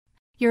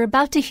You're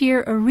about to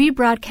hear a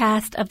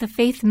rebroadcast of the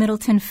Faith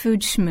Middleton Food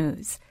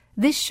Schmooze.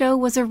 This show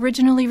was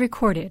originally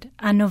recorded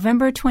on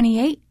November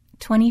 28,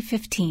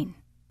 2015.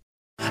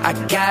 I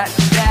got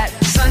that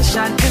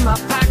sunshine in my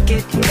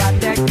pocket,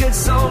 got that good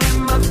soul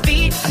in my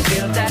feet. I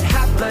feel that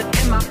hot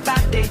blood in my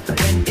body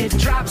when it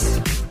drops.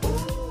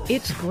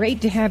 It's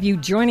great to have you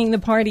joining the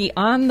party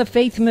on the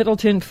Faith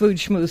Middleton Food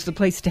Schmooze, the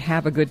place to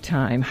have a good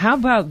time. How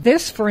about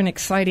this for an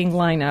exciting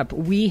lineup?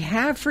 We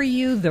have for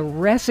you the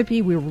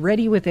recipe. We're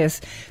ready with this.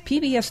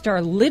 PBS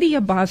star Lydia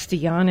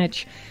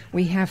Bastianich.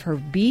 We have her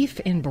beef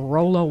and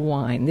Barolo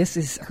wine. This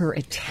is her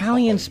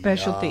Italian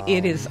specialty. Yum.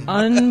 It is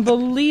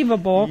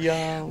unbelievable.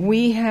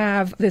 We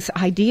have this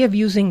idea of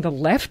using the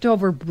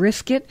leftover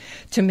brisket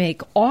to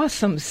make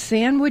awesome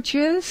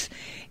sandwiches.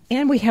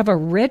 And we have a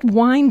red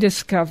wine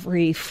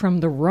discovery from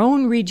the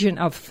Rhone region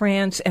of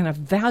France and a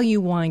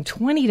value wine,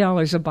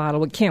 $20 a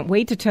bottle. We can't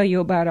wait to tell you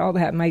about all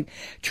that. My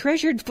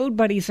treasured food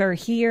buddies are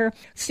here,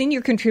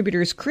 senior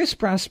contributors Chris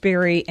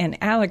Prosperi and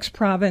Alex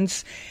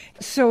Province.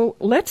 So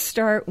let's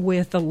start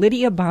with the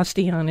Lydia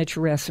Bastianich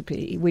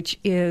recipe, which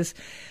is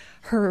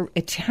her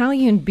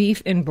Italian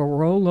beef and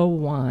Barolo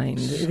wine.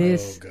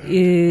 This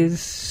is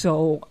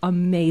so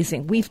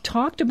amazing. We've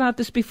talked about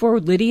this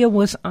before. Lydia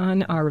was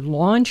on our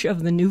launch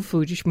of the new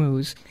Food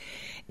Schmooze.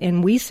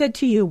 And we said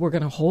to you, we're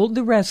going to hold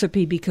the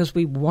recipe because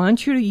we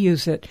want you to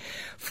use it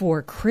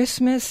for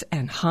Christmas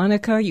and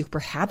Hanukkah. You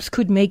perhaps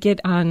could make it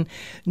on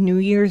New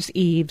Year's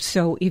Eve.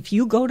 So if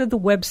you go to the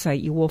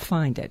website, you will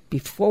find it.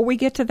 Before we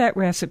get to that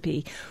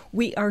recipe,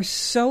 we are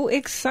so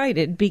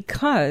excited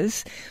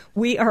because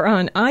we are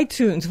on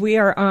iTunes. We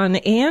are on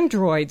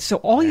Android. So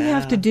all you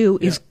have to do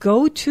is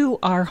go to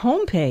our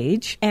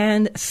homepage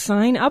and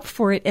sign up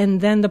for it.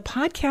 And then the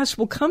podcast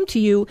will come to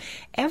you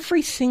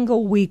every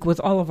single week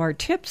with all of our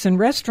tips and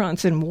restaurants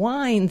and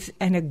wines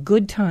and a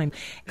good time.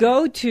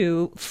 Go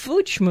to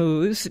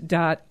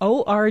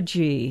foodschmooze.org.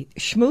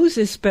 Schmooze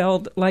is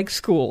spelled like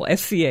school,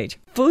 S-C-H.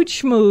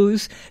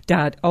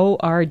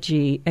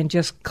 foodschmooze.org and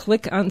just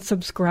click on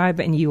subscribe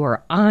and you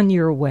are on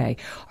your way.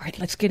 All right,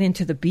 let's get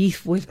into the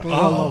beef with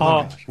Barolo.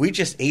 We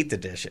just ate the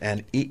dish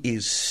and it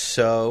is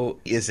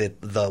is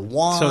it the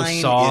wine? So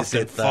soft is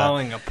it and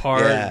falling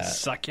apart, yeah.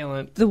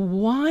 Succulent. The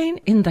wine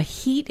in the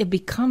heat, it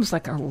becomes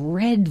like a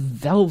red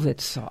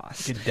velvet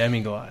sauce. Like a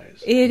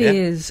demi-glaze. It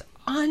is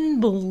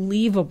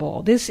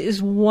unbelievable. This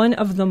is one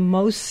of the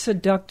most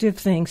seductive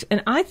things,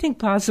 and I think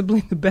possibly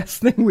the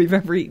best thing we've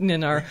ever eaten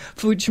in our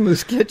Food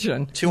Schmooze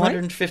kitchen.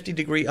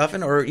 250-degree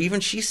oven, or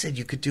even she said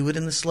you could do it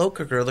in the slow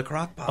cooker or the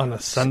crock pot. On a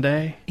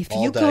Sunday? If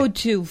you go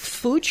to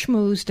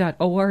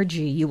foodschmooze.org,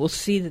 you will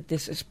see that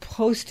this is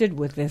posted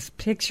with this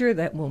picture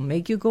that will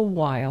make you go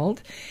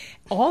wild.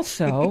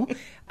 Also,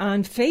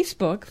 on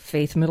Facebook,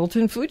 Faith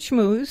Middleton Food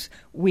Schmooze,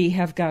 we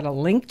have got a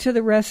link to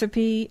the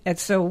recipe, and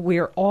so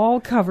we're all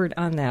covered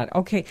on that.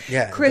 Okay,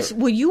 Chris,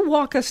 will you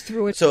walk us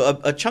through it? So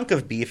a chunk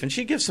of beef, and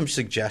she gives some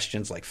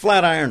suggestions like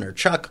flat iron or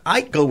chuck.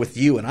 I go with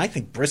you, and I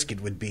think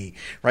brisket would be,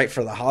 right,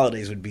 for the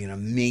holidays would be an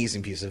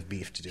amazing piece of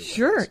beef to do.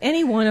 Sure,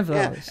 any one of those.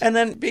 Yeah. And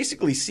then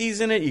basically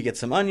season it. You get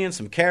some onions,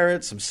 some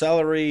carrots, some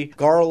celery,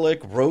 garlic,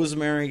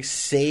 rosemary,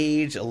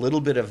 sage, a little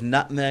bit of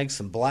nutmeg,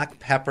 some black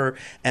pepper,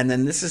 and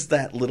then this is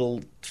that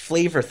little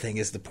flavor thing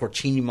is the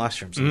porcini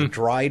mushrooms, the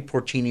dried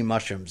porcini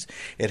mushrooms.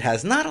 It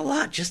has not a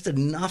lot, just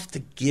enough to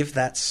give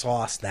that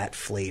sauce that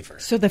flavor.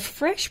 So the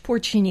fresh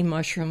porcini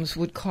mushrooms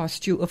would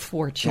cost you a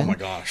fortune. Oh my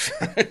gosh.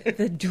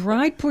 The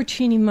dried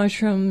porcini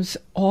mushrooms,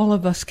 all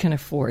of us can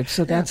afford,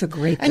 so that's a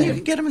great thing. And you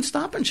can get them in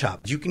Stop and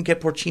Shop. You can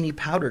get porcini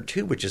powder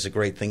too, which is a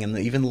great thing and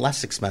even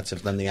less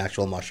expensive than the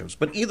actual mushrooms,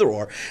 but either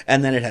or.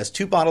 And then it has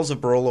 2 bottles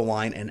of Barolo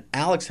wine, and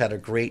Alex had a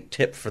great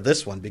tip for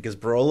this one because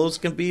Barolos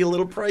can be a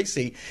little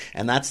pricey,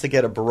 and that's to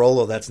get a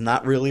Barolo that's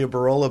not really a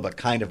Barolo, but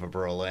kind of a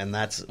Barolo. And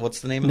that's,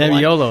 what's the name of the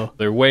wine? Nebbiolo.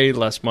 They're way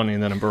less money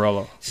than a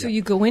Barolo. So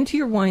you go into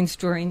your wine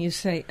store and you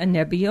say a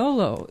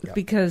Nebbiolo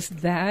because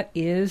that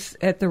is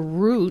at the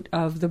root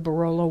of the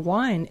Barolo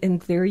wine.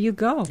 And there you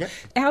go. Yep.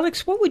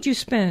 Alex, what would you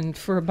spend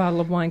for a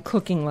bottle of wine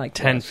cooking like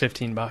that?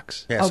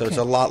 $10-15. Yeah, so it's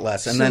a lot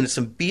less. And then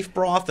some beef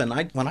broth. And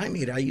when I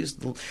made it, I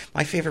used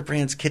my favorite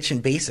brand's Kitchen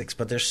Basics,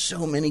 but there's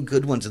so many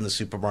good ones in the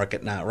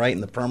supermarket now, right?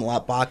 In the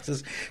Permalot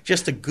boxes.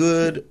 Just a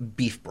good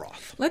beef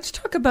broth. Let's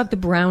talk about the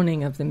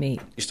browning of the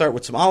meat. You start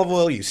with some olive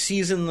oil, you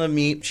season the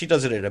meat. She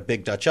does it at a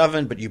big Dutch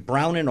oven, but you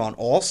brown it on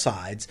all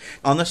sides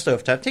on the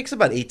stovetop. It takes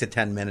about 8 to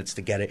 10 minutes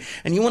to get it.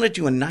 And you want to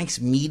do a nice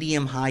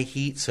medium-high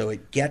heat so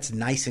it gets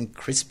nice and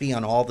crispy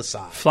on all the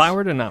sides.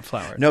 Floured or not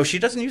floured? No, she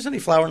doesn't use any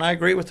flour, and I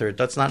agree with her.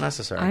 That's not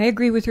necessary. I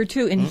agree with her,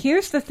 too. And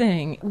here's the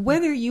thing.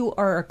 Whether you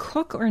are a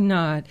cook or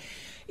not,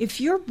 if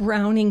you're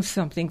browning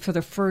something for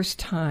the first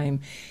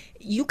time,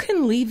 you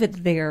can leave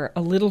it there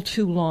a little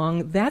too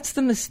long. That's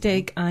the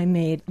mistake I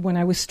made when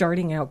I was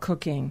starting out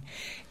cooking.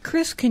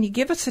 Chris, can you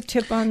give us a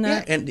tip on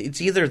that? Yeah, and it's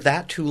either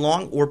that too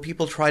long or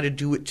people try to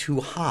do it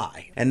too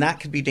high, and that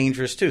could be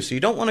dangerous too. So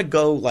you don't want to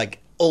go like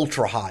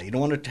ultra high. You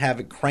don't want to have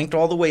it cranked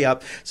all the way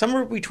up.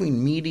 Somewhere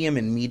between medium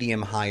and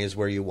medium high is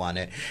where you want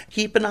it.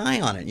 Keep an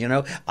eye on it, you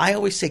know. I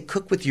always say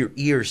cook with your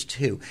ears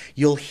too.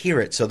 You'll hear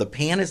it. So the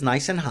pan is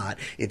nice and hot.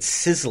 It's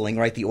sizzling,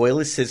 right? The oil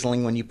is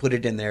sizzling when you put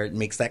it in there. It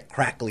makes that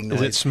crackling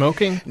noise. Is it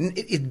smoking?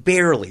 It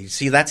barely.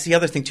 See, that's the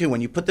other thing too.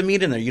 When you put the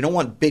meat in there, you don't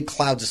want big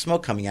clouds of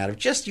smoke coming out of it.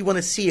 Just you want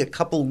to see a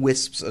couple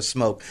wisps of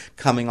smoke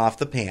coming off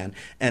the pan.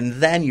 And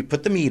then you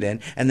put the meat in,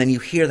 and then you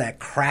hear that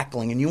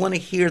crackling, and you want to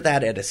hear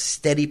that at a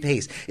steady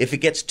pace. If it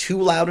gets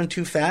too loud and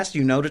too fast,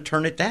 you know to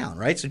turn it down,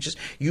 right? So just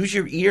use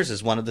your ears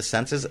as one of the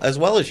senses as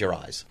well as your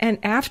eyes. And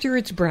after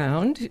it's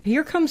browned,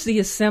 here comes the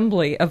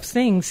assembly of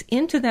things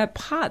into that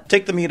pot.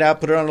 Take the meat out,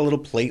 put it on a little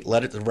plate,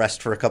 let it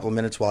rest for a couple of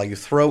minutes while you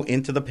throw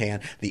into the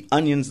pan the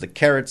onions, the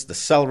carrots, the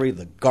celery,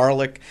 the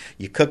garlic.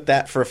 You cook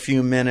that for a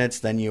few minutes,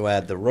 then you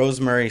add the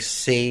rosemary,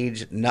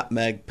 sage,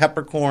 nutmeg,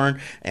 peppercorn,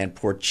 and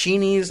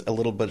porcinis. A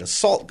little bit of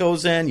salt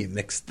goes in. You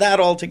mix that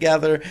all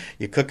together.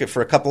 You cook it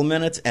for a couple of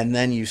minutes, and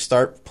then you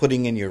start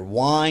putting in your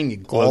wine. You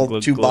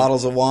glug two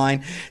bottles of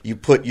wine. You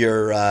put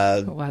your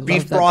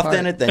beef broth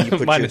in it. Then you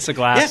put minus a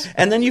glass. Yeah,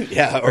 and then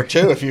or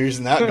two if you're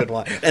using that good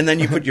wine. And then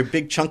you put your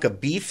big chunk of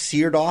beef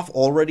seared off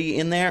already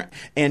in there.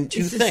 And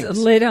two things.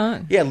 Lid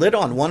on. Yeah, lid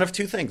on. One of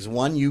two things.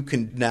 One, you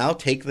can now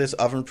take this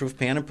oven-proof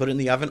pan and put it in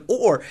the oven.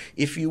 Or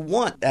if you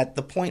want, at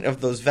the point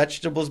of those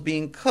vegetables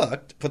being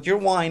cooked, put your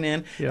wine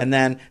in, and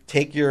then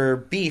take your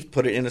beef,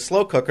 put it in a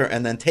slow cooker,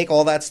 and then take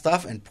all that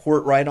stuff and pour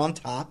it right on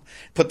top.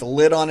 Put the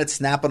lid on it,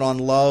 snap it on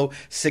low.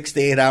 6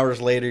 to 8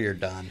 hours later, you're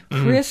done.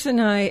 Chris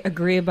and I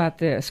agree about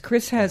this.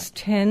 Chris has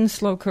 10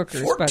 slow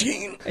cookers.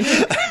 14.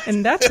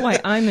 And that's why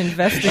I'm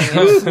investing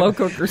in slow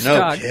cooker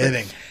stock. No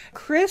kidding.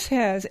 Chris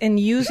has and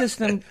uses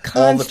them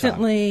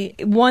constantly.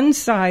 One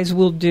size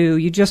will do.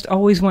 You just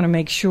always want to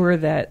make sure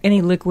that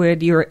any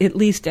liquid, you're at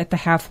least at the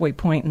halfway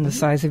point in the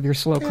size of your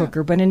slow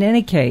cooker. But in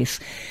any case,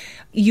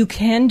 you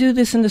can do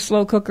this in the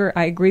slow cooker.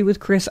 I agree with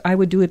Chris. I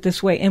would do it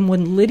this way. And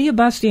when Lydia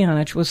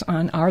Bastianich was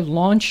on our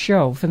launch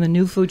show for the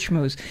new Food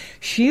Schmooze,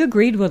 she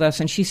agreed with us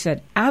and she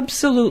said,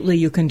 absolutely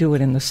you can do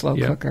it in the slow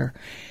cooker.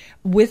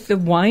 With the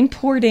wine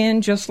poured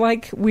in, just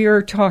like we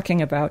are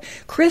talking about.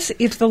 Chris,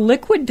 if the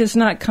liquid does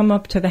not come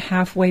up to the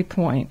halfway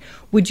point,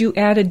 would you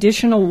add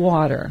additional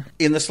water?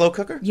 In the slow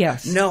cooker?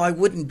 Yes. No, I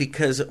wouldn't,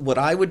 because what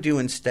I would do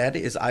instead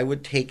is I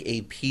would take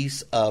a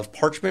piece of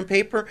parchment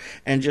paper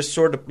and just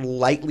sort of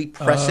lightly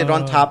press it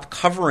on top,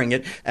 covering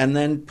it, and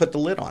then put the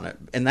lid on it.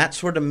 And that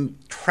sort of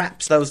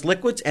traps those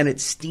liquids, and it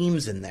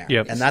steams in there.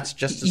 Yep. And that's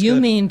just as good. You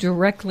mean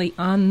directly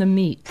on the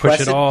meat? Push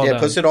it all down.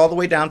 Push it all the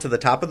way down to the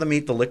top of the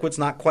meat. The liquid's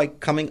not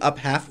quite coming up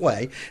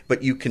halfway,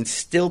 but you can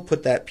still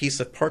put that piece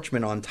of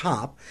parchment on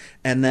top,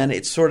 and then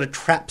it sort of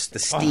traps the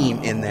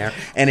steam in there,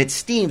 and it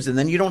steams, and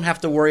then you don't have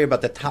to worry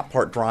about the top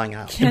part drying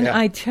out. Can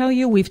I tell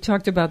you, we've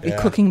talked about the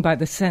cooking by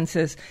the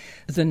senses,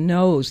 the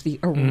nose, the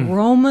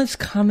aromas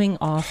coming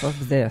off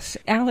of this.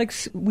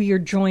 Alex, we are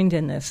joined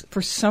in this.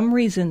 For some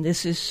reason,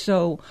 this is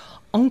so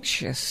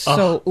unctuous,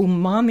 so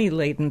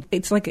umami-laden.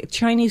 It's like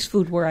Chinese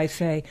food where I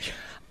say,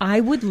 I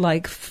would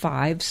like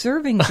 5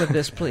 servings of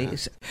this,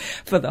 please,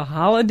 for the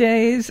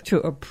holidays, to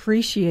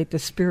appreciate the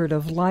spirit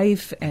of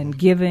life and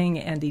giving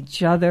and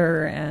each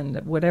other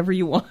and whatever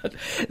you want.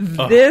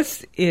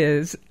 This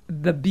is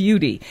the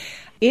beauty.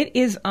 It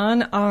is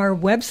on our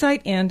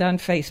website and on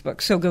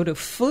Facebook. So go to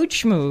Food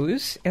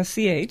Schmooze,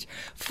 S-C-H,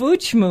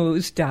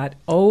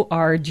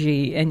 foodschmooze.org,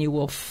 and you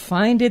will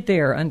find it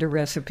there under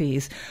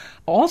recipes.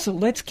 Also,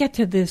 let's get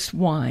to this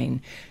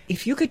wine.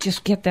 If you could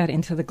just get that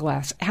into the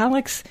glass.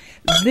 Alex,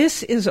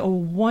 this is a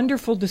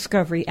wonderful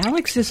discovery.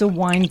 Alex is a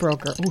wine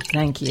broker. Oh,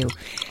 thank you.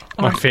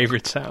 My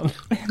favorite sound.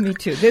 Me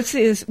too. This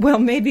is, well,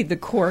 maybe the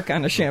cork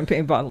on a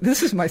champagne bottle.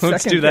 This is my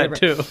Let's second do that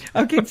favorite. too.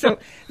 Okay, so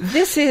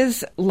this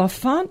is La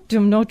Font de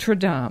Notre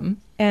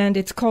Dame, and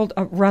it's called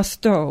a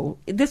Rasteau.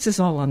 This is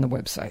all on the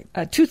website.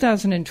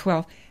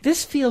 2012.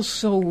 This feels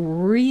so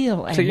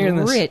real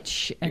and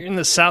rich. You're in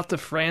the south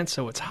of France,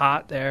 so it's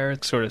hot there.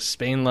 It's sort of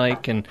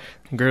Spain-like, and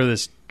you grow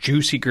this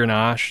juicy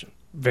Grenache.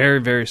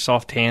 Very, very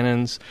soft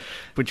tannins,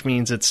 which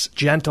means it's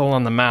gentle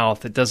on the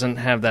mouth. It doesn't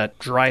have that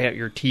dry out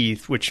your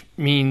teeth, which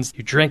means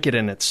you drink it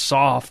and it's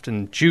soft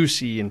and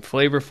juicy and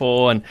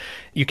flavorful. And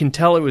you can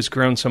tell it was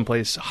grown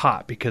someplace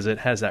hot because it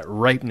has that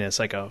ripeness,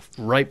 like a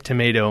ripe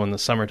tomato in the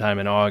summertime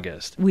in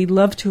August. We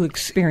love to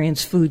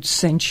experience food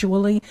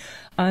sensually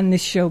on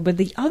this show, but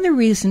the other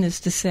reason is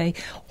to say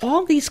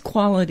all these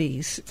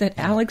qualities that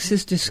Alex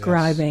is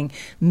describing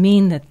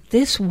mean that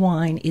this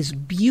wine is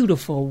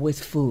beautiful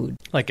with food.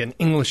 Like an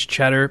English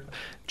cheddar,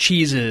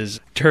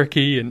 cheeses,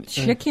 turkey, and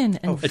chicken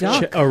and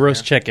duck. A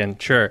roast chicken,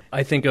 sure.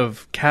 I think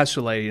of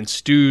cassoulet and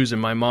stews, and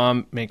my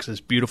mom makes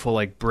this beautiful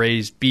like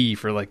braised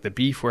beef, or like the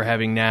beef we're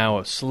having now,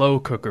 a slow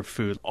cooker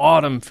food,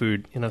 autumn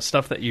food,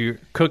 stuff that you're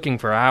cooking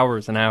for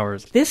hours and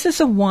hours. This is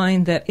a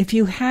wine that if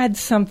you had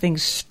something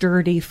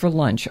sturdy for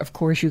lunch, of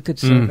course you could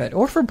serve it,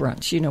 or for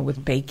brunch,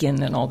 with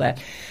bacon and all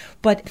that.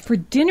 But for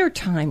dinner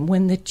time,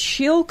 when the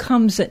chill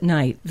comes at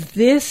night,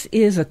 this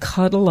is a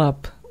cuddle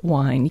up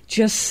wine.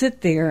 Just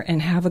sit there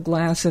and have a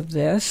glass of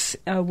this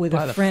with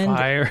by a friend. The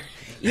fire.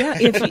 Yeah,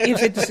 if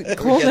it's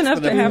cold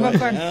enough to have a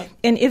fire. Yeah.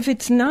 And if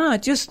it's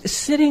not, just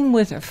sitting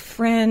with a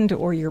friend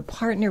or your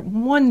partner,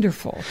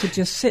 wonderful to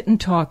just sit and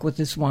talk with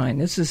this wine.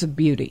 This is a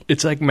beauty.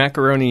 It's like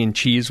macaroni and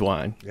cheese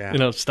wine. Yeah. You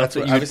know, stuff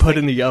that you would put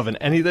in the oven.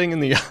 Anything in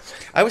the oven.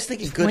 I was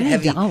thinking good $20.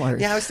 heavy.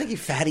 Yeah, I was thinking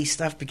fatty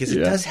stuff because it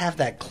does have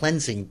that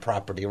cleansing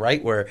property,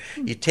 right? Where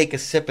you take a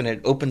sip and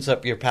it opens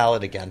up your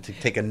palate again to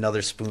take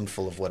another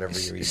spoonful of whatever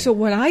you're eating. So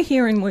what I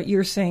hear in what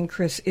you're saying,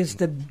 Chris, is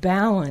the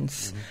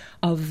balance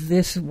of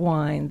this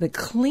wine, the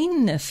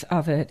cleanness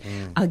of it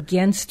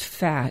against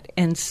fat.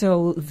 And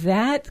so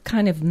that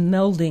kind of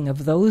melding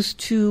of those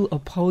two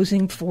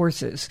opposing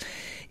forces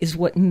is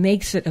what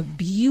makes it a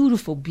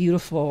beautiful,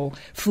 beautiful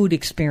food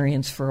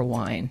experience for a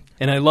wine.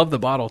 And I love the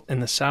bottle. In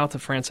the south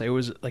of France, I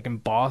always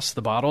emboss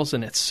the bottles,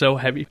 and it's so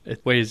heavy.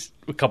 It weighs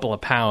a couple of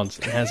pounds.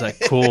 It has that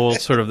cool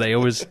sort of, they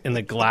always, in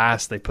the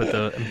glass, they put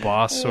the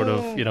embossed sort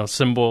of,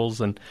 symbols,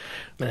 and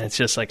it's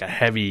just like a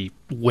heavy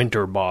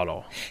winter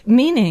bottle.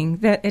 Meaning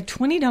that at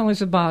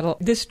 $20 a bottle,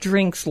 this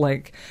drink's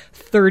like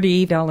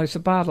 $30 a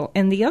bottle.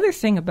 And the other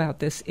thing about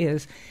this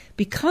is,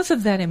 because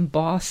of that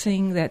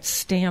embossing, that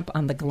stamp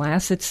on the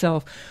glass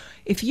itself,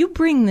 if you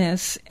bring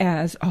this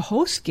as a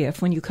host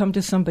gift when you come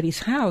to somebody's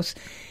house,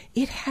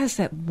 it has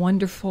that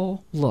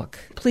wonderful look.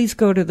 Please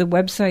go to the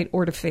website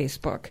or to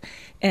Facebook,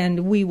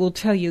 and we will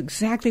tell you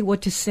exactly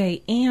what to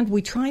say. And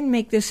we try and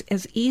make this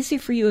as easy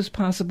for you as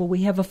possible.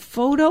 We have a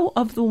photo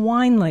of the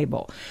wine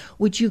label,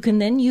 which you can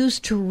then use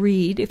to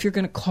read if you're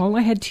going to call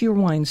ahead to your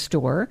wine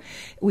store.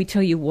 We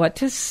tell you what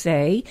to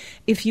say.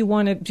 If you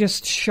want to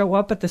just show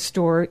up at the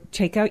store,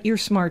 take out your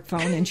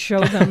smartphone and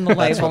show them the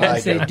label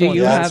and say, do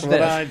you have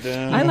this?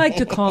 I like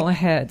to call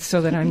ahead so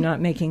that I'm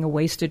not making a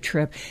wasted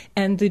trip.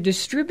 And the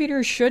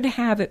distributor should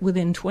have it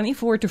within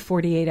 24 to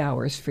 48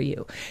 hours for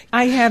you.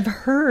 I have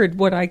heard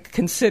what I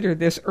consider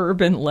this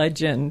urban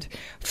legend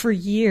for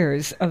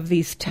years of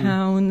these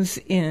towns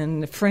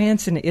in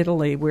France and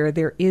Italy where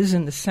there is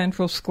in the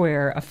central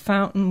square a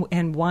fountain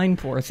and wine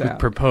pours out.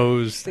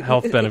 Proposed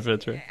health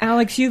benefits, right?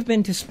 Alex, you've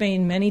been to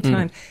Spain many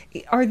times.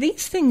 Are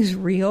these things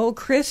real?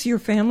 Chris, your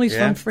family's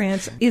from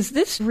France. Is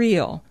this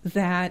real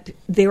that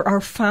there are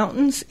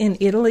fountains in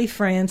Italy,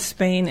 France,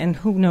 Spain, and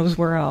who knows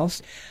where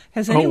else?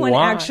 Has anyone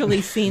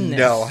actually seen this?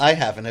 No, I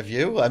haven't. Have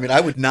you? I mean,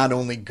 I would not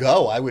only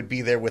go, I would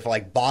be there with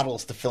like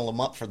bottles to fill them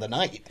up for the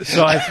night.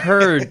 So I've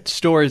heard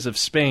stories of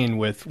Spain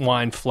with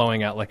wine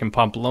flowing out, like in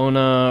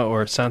Pamplona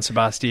or San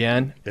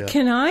Sebastian. Yeah.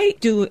 Can I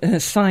do an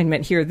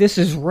assignment here? This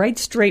is right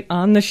straight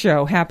on the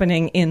show,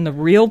 happening in the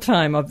real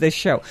time of this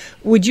show.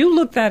 Would you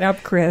look that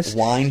up, Chris?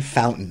 Wine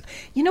fountain.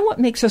 You know what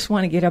makes us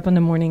want to get up in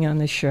the morning on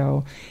the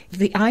show?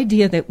 The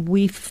idea that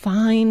we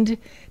find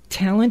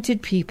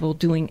talented people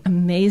doing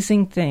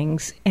amazing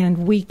things, and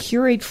we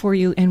curate for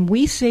you, and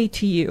we say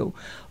to you,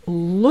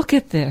 look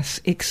at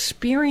this,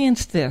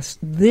 experience this.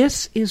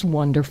 This is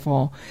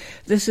wonderful.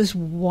 This is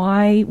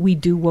why we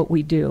do what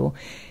we do.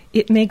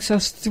 It makes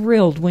us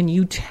thrilled when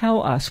you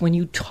tell us, when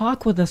you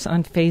talk with us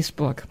on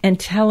Facebook and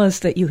tell us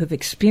that you have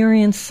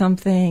experienced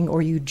something,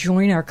 or you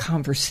join our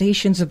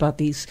conversations about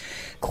these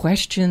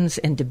questions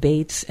and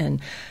debates.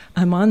 And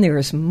I'm on there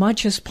as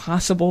much as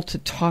possible to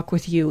talk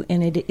with you,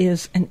 and it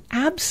is an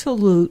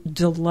absolute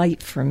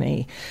delight for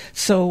me.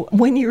 So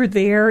when you're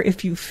there,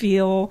 if you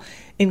feel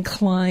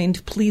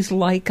inclined, please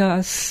like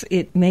us.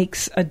 It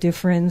makes a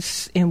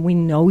difference, and we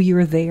know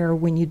you're there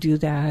when you do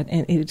that,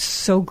 and it's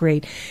so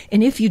great.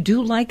 And if you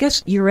do like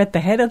us, you're at the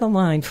head of the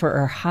line for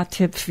our hot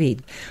tip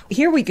feed.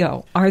 Here we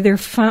go. Are there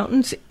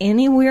fountains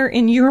anywhere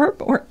in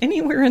Europe or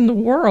anywhere in the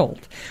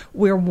world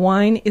where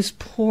wine is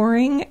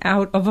pouring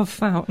out of a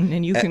fountain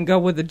and you can go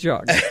with a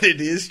jug? It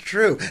is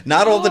true.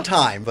 Not all the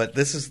time, but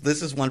this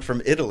is one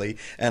from Italy,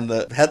 and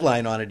the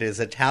headline on it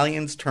is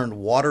Italians Turned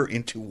Water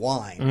into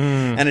Wine.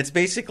 And it's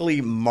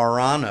basically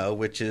Marano,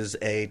 which is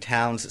a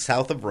town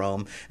south of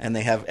Rome, and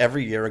they have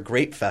every year a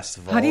grape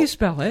festival. How do you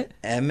spell it?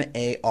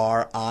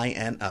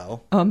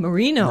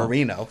 Marino.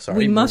 Marino, sorry.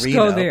 We must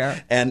go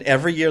there. And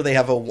every year they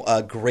have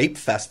a grape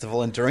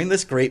festival, and during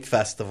this grape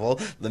festival,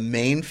 the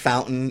main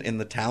fountain in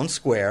the town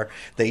square,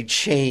 they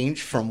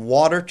change from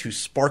water to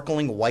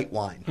sparkling white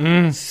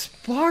wine.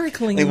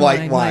 Sparkling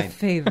wine, my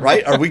favorite.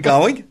 Right? Are we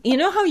going? You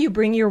know how you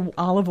bring your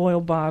olive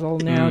oil bottle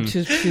now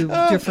to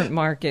different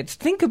markets?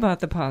 Think about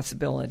the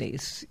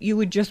possibilities. You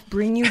would just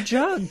bring your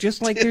jug,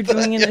 just like they're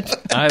doing in a...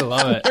 I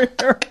love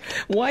it.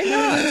 Why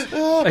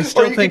not? I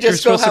still think you're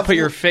supposed to put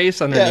your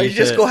face underneath it. Yeah, you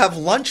just go have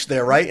lunch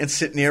there, right? And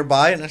sit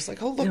nearby, and it's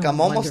like, oh, look, I'm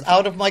almost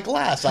out of my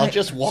glass. I'll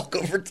just walk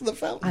over to the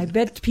fountain. I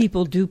bet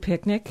people do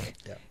picnic.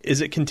 Yeah. Is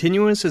it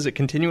continuous? Is it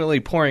continually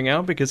pouring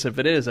out? Because if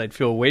it is, I'd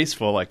feel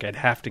wasteful, like I'd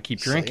have to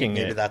keep drinking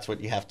it. Maybe that's what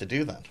you have to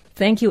do then.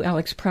 Thank you,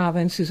 Alex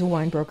Province, who's a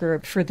wine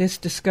broker, for this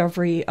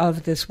discovery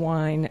of this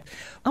wine.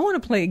 I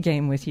want to play a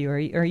game with you.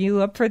 Are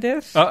you up for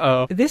this?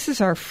 Uh-oh. This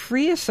is our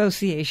free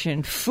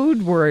association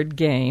food word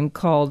game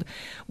called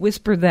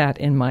Whisper That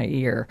in My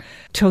Ear.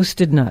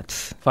 Toasted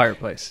nuts.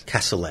 Fireplace.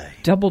 Cassoulet.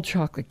 Double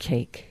chocolate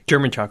cake.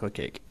 German chocolate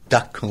cake.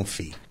 Duck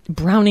confit.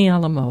 Brownie a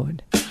la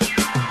mode.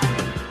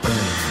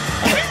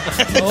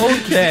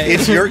 Okay. Okay.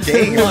 It's your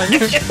game.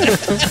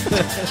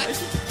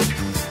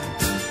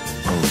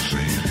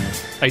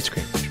 Ice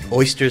cream.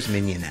 Oysters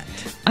mignonette.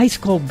 Ice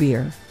cold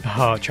beer.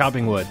 Oh,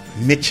 chopping wood.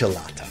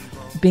 Michelada.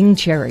 Bing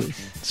cherries.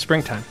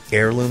 Springtime.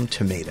 Heirloom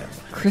tomato.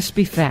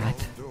 Crispy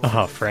fat.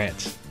 Oh,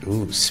 France.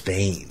 Ooh,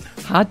 Spain.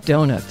 Hot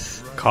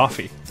donuts.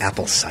 Coffee.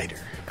 Apple cider.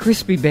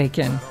 Crispy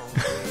bacon.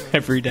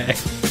 Every day.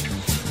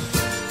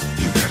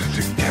 You got it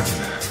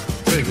together.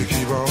 Baby,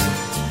 keep on.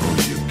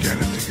 Oh, you got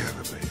it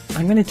together, baby.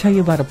 I'm going to tell you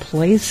about a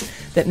place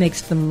that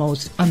makes the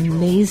most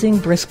amazing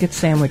brisket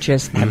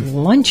sandwiches at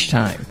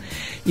lunchtime.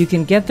 You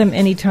can get them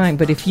anytime,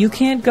 but if you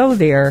can't go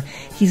there,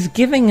 he's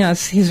giving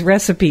us his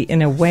recipe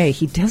in a way.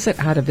 He does it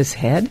out of his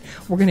head.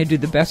 We're going to do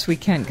the best we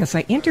can because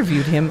I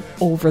interviewed him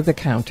over the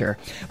counter.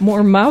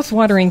 More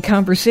mouth-watering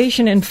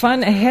conversation and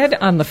fun ahead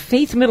on the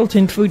Faith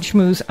Middleton Food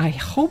Schmooze. I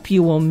hope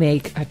you will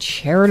make a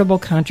charitable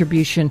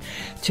contribution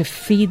to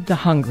feed the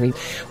hungry.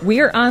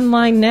 We're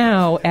online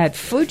now at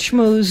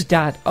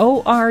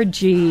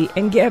foodschmooze.org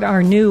and get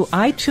our new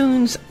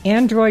iTunes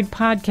Android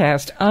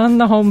podcast on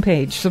the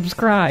homepage.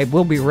 Subscribe.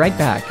 We'll be right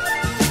back. I've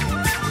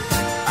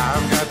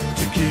got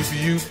to keep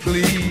you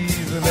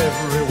pleased in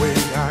every way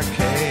I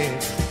can.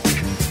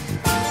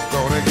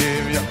 Gonna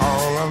give you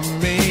all of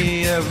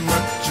me as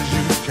much as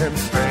you can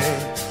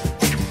stand.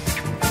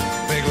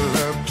 Make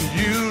love to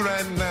you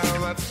right now,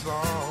 that's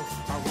all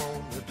I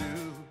want to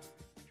do.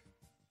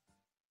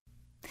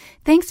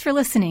 Thanks for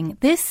listening.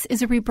 This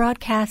is a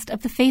rebroadcast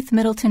of the Faith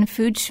Middleton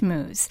Food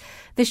Schmooze.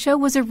 The show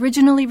was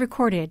originally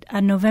recorded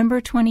on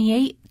November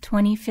 28,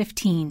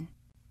 2015.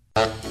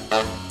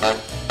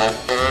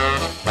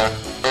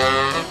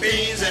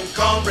 Beans and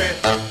cornbread,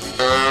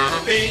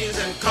 beans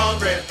and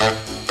cornbread,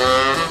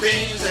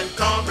 beans and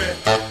cornbread.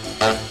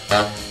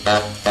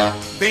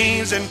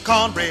 Beans and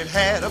cornbread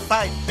had a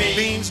fight.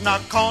 Beans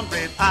knocked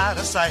cornbread out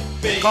of sight.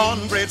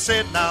 Cornbread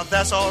said, now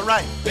that's all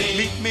right.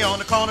 Meet me on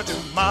the corner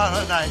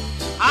tomorrow night.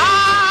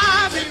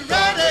 I'll be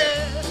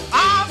ready.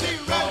 I'll be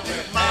ready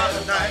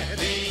tomorrow night.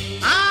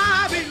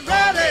 I'll be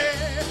ready.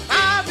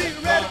 I'll be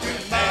ready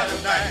tomorrow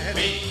night.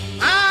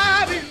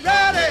 I'll be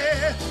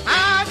ready.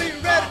 I'll be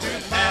ready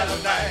tomorrow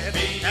night.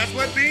 That's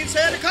what Beans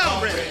said to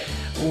cornbread.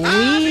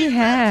 We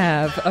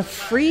have a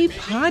free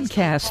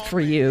podcast for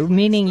you,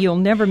 meaning you'll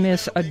never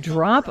miss a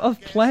drop of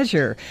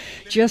pleasure.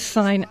 Just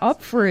sign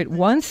up for it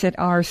once at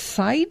our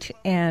site,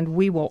 and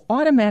we will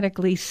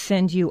automatically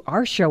send you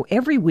our show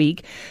every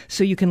week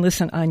so you can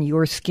listen on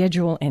your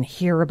schedule and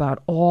hear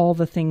about all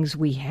the things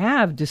we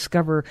have.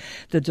 Discover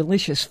the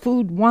delicious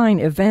food, wine,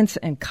 events,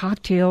 and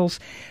cocktails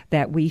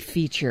that we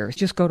feature.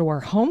 Just go to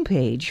our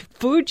homepage,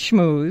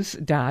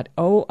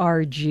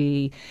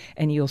 foodschmooze.org,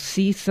 and you'll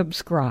see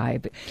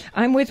subscribe.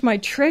 I'm with my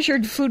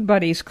treasured food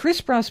buddies,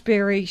 Chris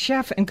Prosperi,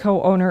 chef and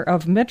co-owner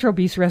of Metro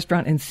Beast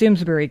Restaurant in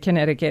Simsbury,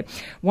 Connecticut,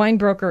 wine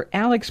broker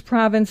Alex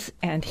Province,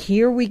 and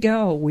here we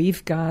go.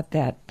 We've got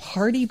that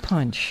party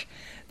punch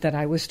that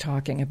I was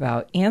talking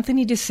about.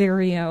 Anthony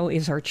DeSerio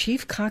is our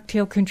chief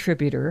cocktail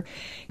contributor.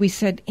 We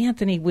said,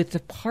 Anthony, with the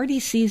party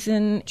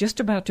season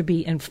just about to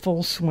be in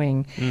full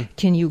swing,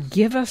 can you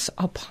give us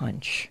a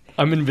punch?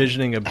 I'm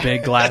envisioning a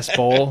big glass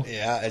bowl.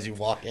 Yeah, as you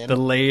walk in. The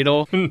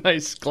ladle,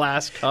 nice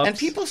glass cups. And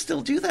people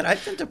still do that.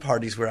 I've been to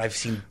parties where I've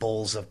seen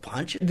bowls of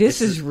punch.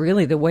 This is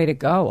really the way to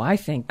go, I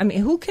think. I mean,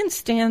 who can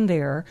stand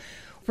there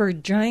for a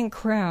giant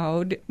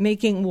crowd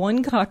making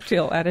one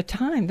cocktail at a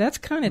time? That's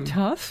kind of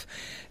tough.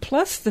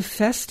 Plus the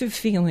festive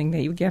feeling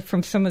that you get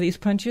from some of these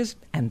punches,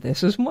 and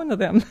this is one of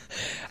them.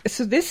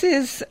 So this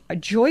is a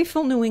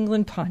joyful New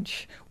England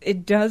punch.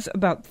 It does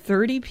about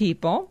 30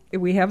 people.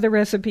 We have the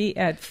recipe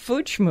at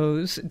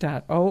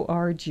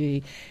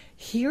foodschmooze.org.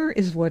 Here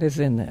is what is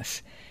in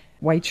this.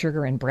 White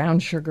sugar and brown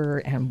sugar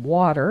and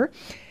water,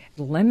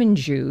 lemon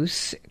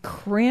juice,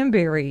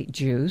 cranberry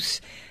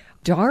juice,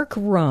 dark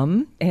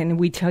rum, and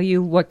we tell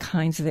you what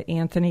kinds that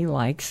Anthony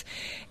likes,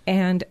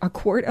 and a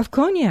quart of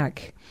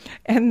cognac.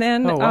 And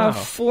then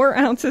 4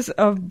 ounces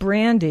of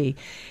brandy.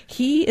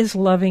 He is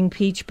loving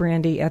peach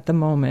brandy at the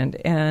moment,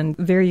 and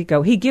there you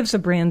go. He gives a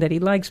brand that he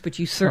likes, but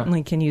you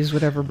certainly can use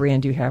whatever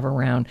brand you have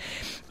around.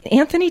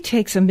 Anthony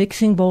takes a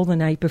mixing bowl the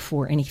night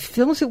before, and he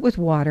fills it with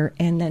water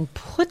and then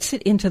puts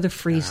it into the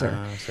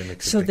freezer.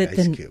 So that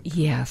ice cube.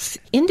 Yes,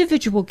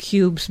 individual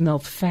cubes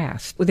melt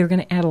fast. They're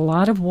going to add a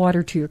lot of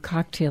water to your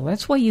cocktail.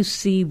 That's why you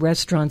see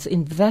restaurants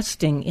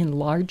investing in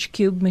large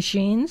cube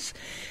machines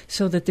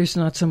so that there's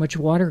not so much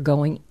water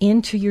going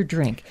into your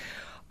drink.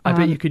 I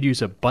bet you could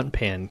use a bunt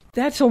pan.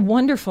 That's a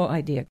wonderful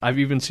idea. I've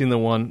even seen the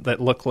one that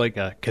looked like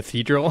a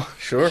cathedral.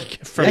 Sure.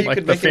 From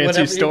like the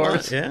fancy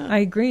stores. Yeah. I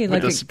agree. With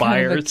like the a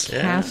spires. Kind of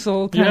a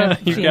castle kind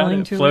of you feeling got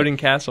it. to Floating it.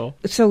 castle.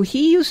 So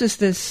he uses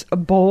this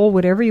bowl,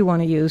 whatever you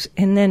want to use,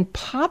 and then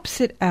pops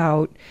it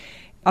out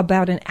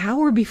about an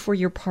hour before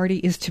your party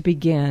is to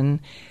begin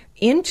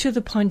into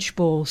the punch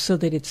bowl so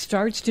that it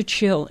starts to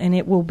chill, and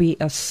it will be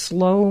a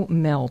slow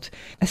melt.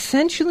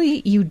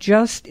 Essentially, you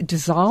just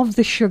dissolve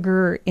the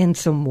sugar in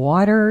some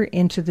water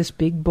into this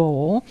big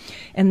bowl,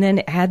 and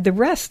then add the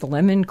rest, the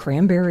lemon,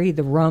 cranberry,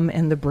 the rum,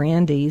 and the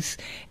brandies,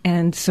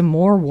 and some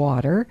more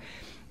water.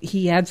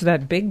 He adds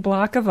that big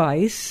block of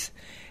ice.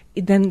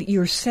 Then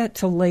you're set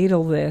to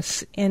ladle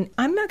this. And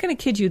I'm not going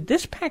to kid you,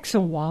 this packs a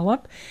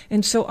wallop.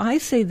 And so I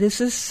say this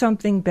is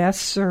something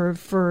best served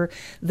for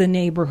the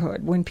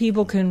neighborhood, when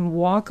people can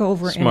walk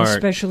over and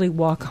especially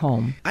walk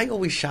home. I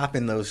always shop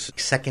in those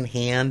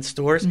secondhand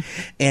stores,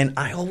 and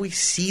I always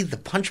see the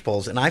punch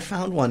bowls. And I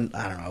found one,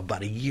 I don't know,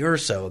 about a year or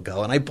so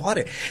ago, and I bought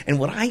it. And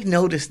what I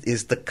noticed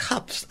is the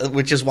cups,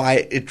 which is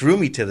why it drew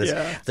me to this.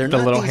 Yeah, they're the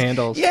not little these,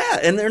 handles. Yeah,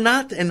 and they're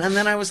not. And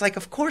then I was like,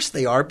 of course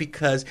they are,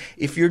 because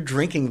if you're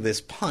drinking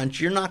this punch,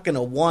 you're not going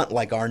to want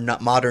like our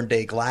modern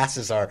day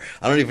glasses are.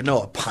 I don't even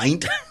know, a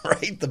pint,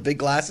 right? The big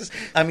glasses.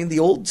 I mean, the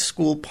old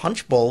school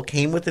punch bowl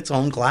came with its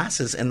own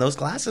glasses, and those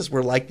glasses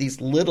were like these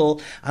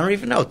little, I don't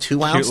even know,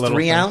 2 ounce,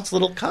 3 ounce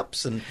little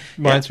cups. And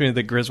reminds me of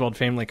the Griswold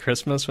family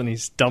Christmas when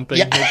he's dumping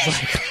his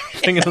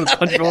thing in the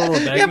punch bowl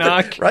with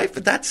eggnog. Right,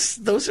 but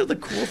those are the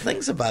cool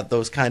things about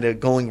those kind of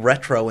going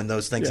retro and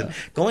those things, and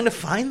going to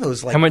find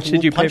those like. How much cool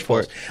did you pay punch for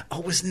bowls. it? Oh,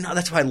 it was not.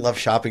 That's why I love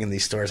shopping in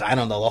these stores. I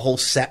don't know. The whole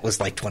set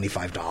was like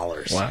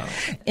 $25. Wow.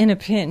 In a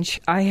pinch,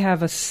 I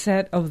have a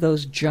set of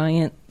those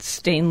giant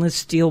stainless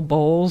steel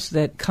bowls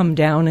that come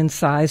down in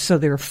size, so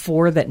there are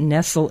 4 that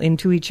nestle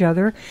into each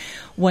other.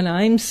 When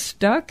I'm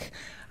stuck,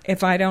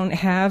 if I don't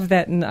have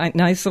that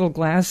nice little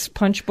glass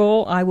punch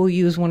bowl, I will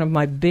use one of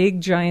my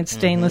big, giant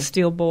stainless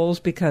steel bowls,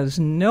 because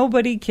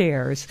nobody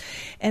cares.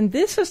 And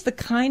this is the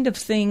kind of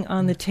thing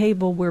on the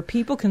table where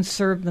people can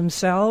serve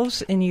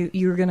themselves, and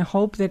you're going to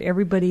hope that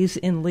everybody's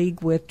in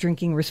league with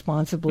drinking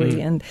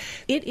responsibly. And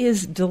it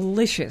is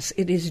delicious.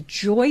 It is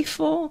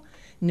joyful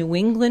New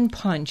England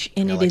punch,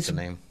 and it is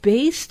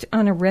based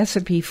on a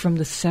recipe from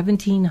the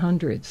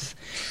 1700s.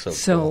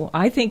 So cool.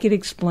 I think it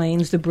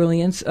explains the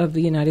brilliance of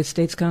the United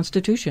States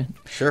Constitution.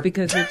 Sure.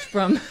 Because it's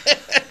from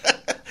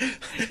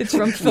it's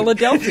from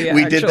Philadelphia.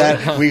 We did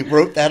that. We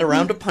wrote that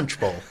around a punch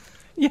bowl.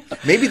 Yeah.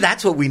 Maybe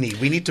that's what we need.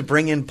 We need to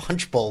bring in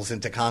punch bowls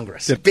into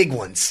Congress. The big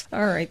ones.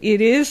 All right.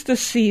 It is the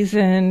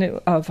season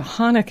of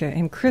Hanukkah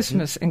and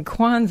Christmas and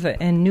Kwanzaa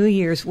and New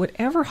Year's,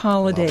 whatever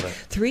holiday,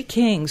 Three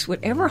Kings,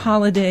 whatever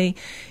holiday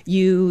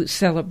you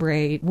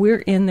celebrate, we're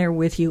in there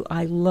with you.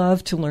 I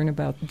love to learn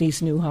about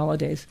these new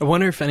holidays. I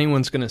wonder if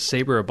anyone's going to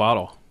saber a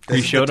bottle.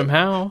 You showed them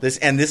how. This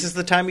is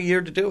the time of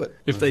year to do it.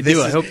 If they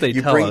do, I hope they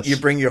tell us. You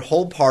bring your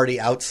whole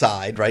party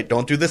outside, right?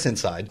 Don't do this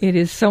inside. It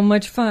is so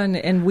much fun.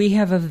 And we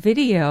have a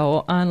video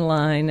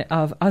online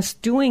of us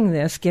doing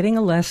this, getting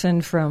a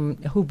lesson from,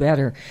 who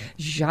better,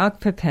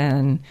 Jacques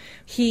Pepin.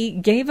 He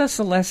gave us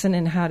a lesson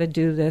in how to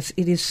do this.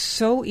 It is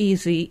so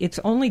easy. It's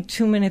only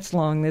 2 minutes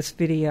long, this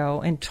video.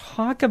 And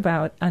talk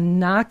about a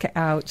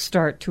knockout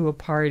start to a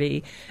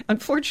party.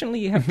 Unfortunately,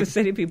 you have to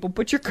say to people,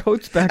 put your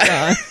coats back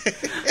on.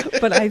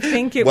 But I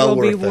think it will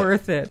be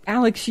worth it.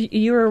 Alex,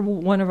 you're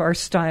one of our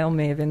style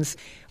mavens.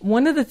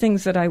 One of the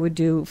things that I would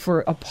do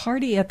for a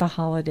party at the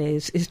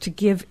holidays is to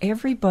give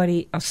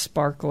everybody a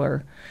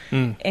sparkler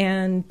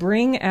and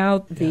bring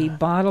out the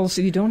bottles.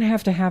 You don't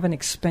have to have an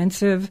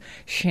expensive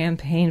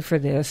champagne for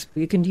this.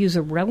 You can use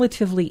a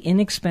relatively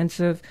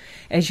inexpensive,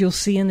 as you'll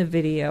see in the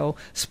video,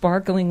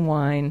 sparkling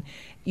wine.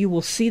 You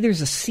will see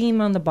there's a seam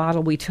on the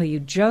bottle. We tell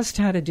you just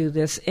how to do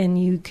this,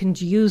 and you can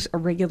use a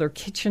regular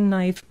kitchen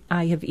knife.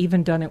 I have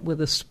even done it with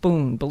a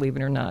spoon, believe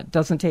it or not.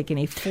 Doesn't take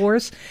any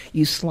force.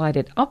 You slide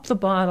it up the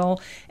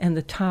bottle, and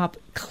the top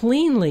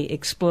cleanly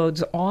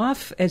explodes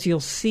off, as you'll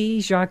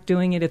see Jacques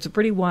doing it. It's a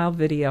pretty wild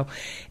video.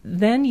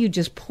 Then you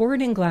just pour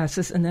it in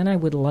glasses, and then I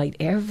would light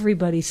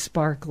everybody's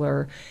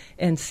sparkler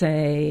and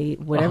say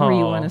whatever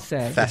you want to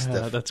say.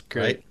 Festive. Yeah, that's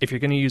great. Right? If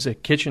you're going to use a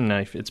kitchen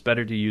knife, it's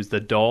better to use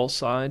the dull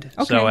side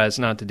so as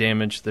not to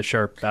damage the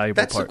sharp,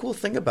 valuable That's part. the cool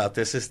thing about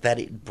this is that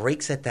it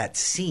breaks at that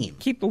seam.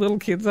 Keep the little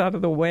kids out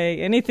of the way.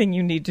 Anything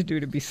you need to do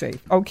to be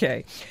safe.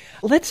 Okay.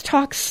 Let's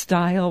talk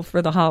style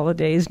for the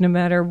holidays, no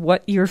matter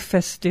what your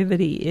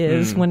festivity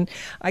is. When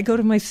I go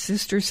to my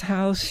sister's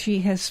house, she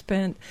has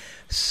spent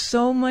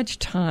so much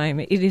time.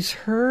 It is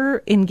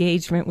her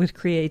engagement with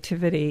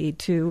creativity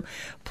to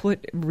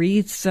put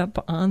wreaths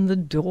up on the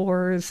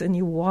doors, and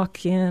you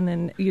walk in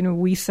and,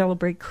 we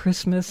celebrate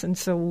Christmas. And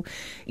so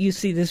you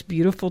see this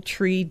beautiful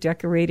tree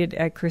decorated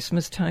at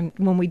Christmas time.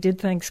 When we did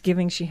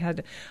Thanksgiving, she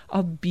had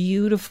a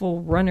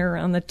beautiful runner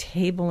on the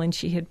table, and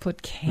she had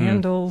put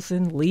candles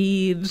and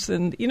leaves,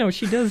 and,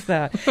 she does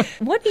that.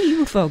 What do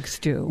you folks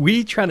do?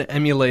 We try to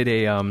emulate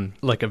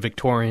a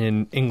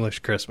Victorian English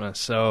Christmas.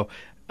 So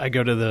I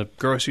go to the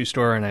grocery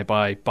store and I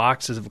buy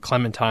boxes of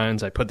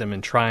clementines. I put them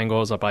in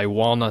triangles. I buy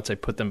walnuts. I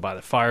put them by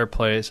the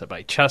fireplace. I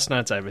buy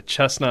chestnuts. I have a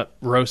chestnut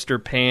roaster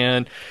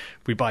pan.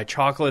 We buy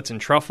chocolates and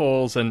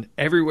truffles, and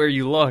everywhere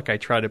you look, I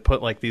try to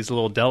put like these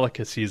little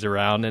delicacies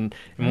around. And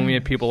when we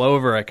have people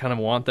over, I kind of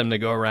want them to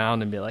go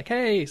around and be like,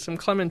 hey, some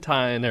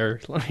clementine,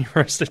 or let me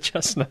roast a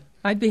chestnut.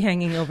 I'd be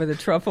hanging over the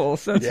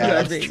truffles. That's what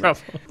I'd be.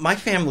 My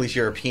family's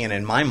European,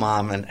 and my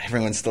mom, and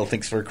everyone still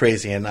thinks we're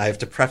crazy, and I have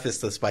to preface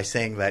this by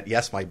saying that,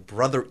 yes, my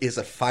brother is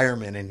a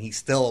fireman, and he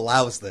still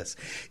allows this.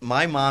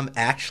 My mom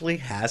actually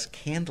has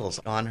candles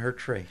on her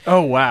tree.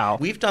 Oh, wow.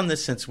 We've done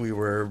this since we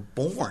were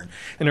born.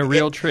 In a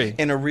real tree.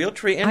 In a real real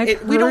tree.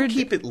 And we don't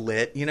keep it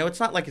lit. You know, it's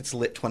not like it's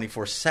lit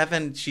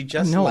 24/7. She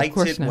just lights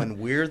it when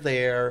we're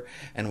there,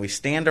 and we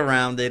stand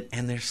around it,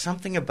 and there's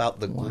something about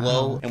the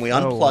glow. And we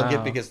unplug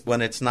it because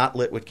when it's not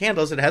lit with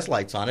candles, it has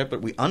lights on it,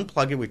 but we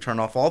unplug it, we turn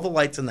off all the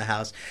lights in the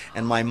house,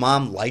 and my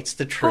mom lights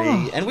the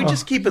tree, and we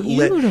just keep it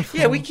lit.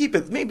 Yeah, we keep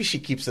it. Maybe she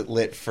keeps it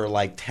lit for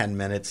like 10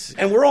 minutes,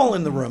 and we're all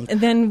in the room.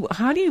 And then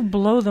how do you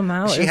blow them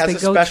out? She has a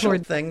special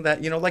thing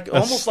that, you know, like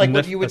almost like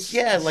what you would,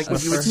 like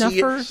what you would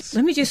see.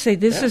 Let me just say,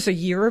 this is a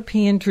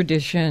European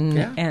tradition,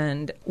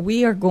 and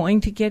we are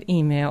going to get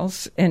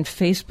emails and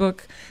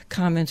Facebook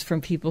comments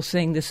from people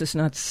saying this is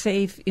not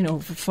safe. You know,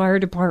 fire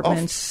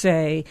departments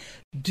say,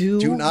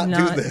 do not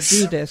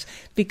do this.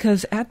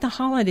 Because at the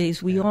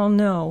holidays, we all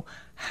know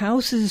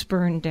houses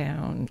burn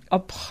down,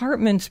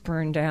 apartments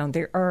burn down.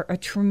 There are a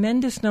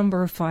tremendous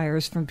number of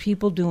fires from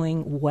people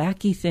doing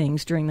wacky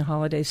things during the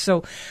holidays.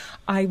 So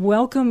I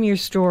welcome your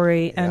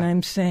story, and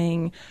I'm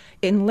saying,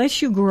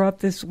 unless you grew up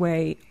this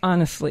way,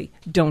 honestly,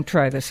 don't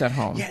try this at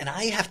home. Yeah, and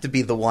I have to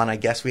be the one, I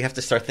guess, we have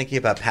to start thinking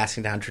about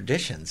passing down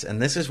traditions.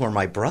 And this is where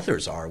my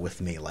brothers are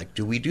with me. Like,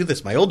 do we do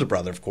this? My older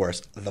brother, of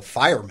course, the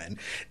fireman,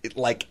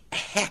 like,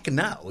 heck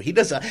no. He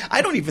doesn't.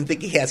 I don't even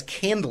think he has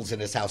candles in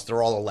his house.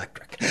 They're all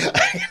electric.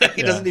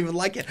 He doesn't even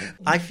like it.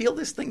 I feel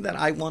this thing that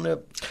I want to,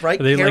 Are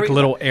they like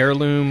little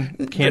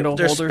heirloom candle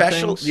holder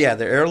special things? Yeah,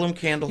 they're heirloom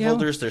candle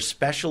holders. They're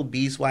special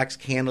beeswax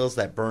candles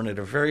that burn at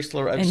a very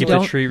slow rate. Keep the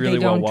tree really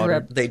well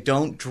watered. They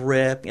don't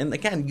drip. And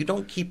again, you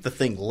don't keep the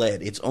thing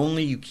lit. It's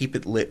only you keep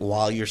it lit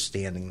while you're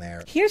standing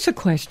there. Here's a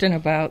question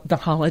about the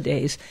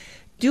holidays.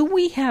 Do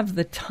we have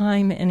the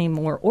time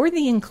anymore or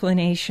the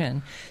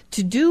inclination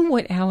to do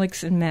what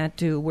Alex and Matt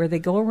do, where they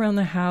go around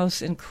the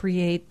house and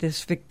create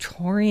this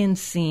Victorian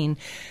scene?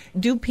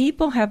 Do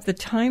people have the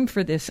time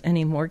for this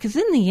anymore? Because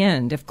in the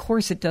end, of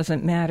course, it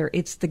doesn't matter.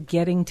 It's the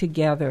getting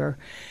together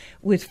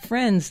with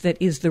friends that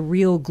is the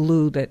real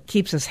glue that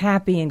keeps us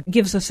happy and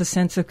gives us a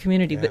sense of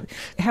community. But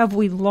have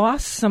we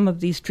lost some of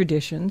these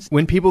traditions?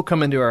 When people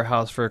come into our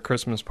house for a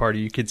Christmas party,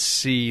 you could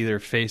see their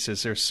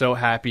faces. They're so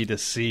happy to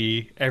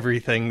see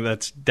everything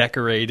that's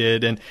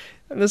decorated, and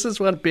this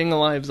is what being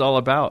alive is all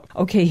about.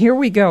 Okay, here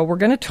we go. We're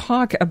going to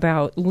talk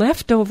about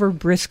leftover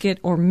brisket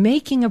or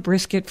making a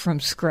brisket from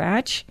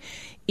scratch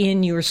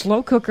in your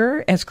slow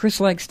cooker, as Chris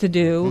likes to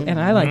do,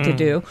 and I like to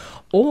do,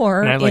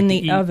 or in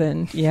the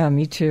oven. Yeah,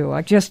 me too.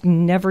 I just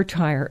never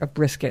tire of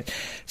brisket.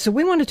 So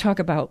we want to talk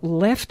about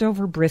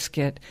leftover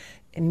brisket.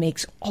 It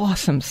makes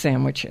awesome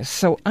sandwiches.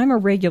 So I'm a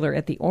regular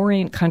at the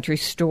Orient Country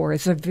Store.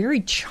 It's a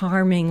very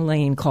charming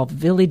lane called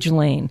Village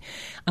Lane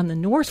on the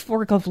North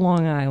Fork of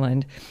Long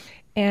Island.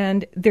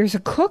 And there's a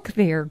cook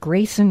there,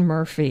 Grayson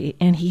Murphy,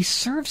 and he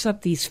serves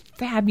up these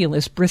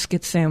fabulous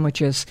brisket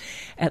sandwiches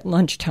at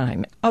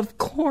lunchtime. Of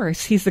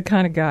course, he's the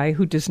kind of guy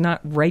who does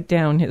not write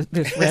down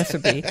this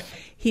recipe.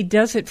 He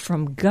does it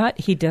from gut.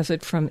 He does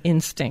it from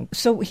instinct.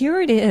 So here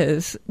it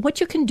is.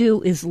 What you can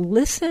do is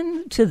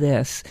listen to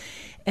this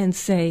and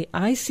say,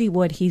 I see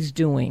what he's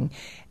doing.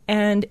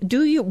 And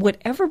do you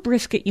whatever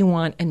brisket you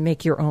want and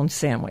make your own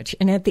sandwich.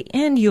 And at the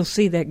end, you'll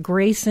see that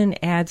Grayson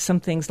adds some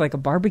things like a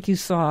barbecue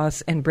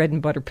sauce and bread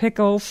and butter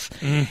pickles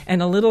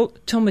and a little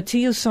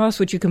tomatillo sauce,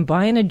 which you can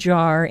buy in a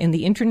jar in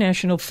the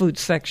international food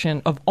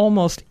section of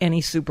almost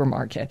any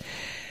supermarket.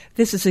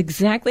 This is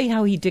exactly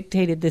how he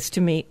dictated this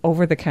to me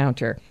over the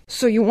counter.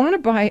 So you want to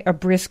buy a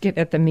brisket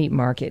at the meat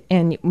market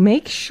and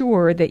make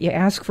sure that you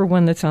ask for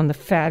one that's on the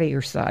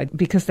fattier side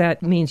because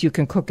that means you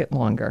can cook it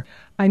longer.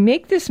 I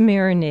make this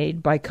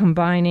marinade by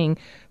combining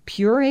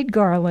pureed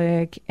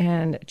garlic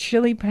and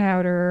chili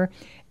powder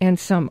and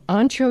some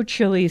ancho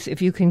chilies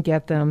if you can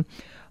get them.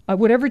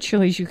 Whatever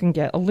chilies you can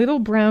get, a little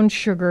brown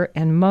sugar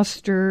and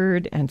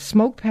mustard and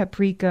smoked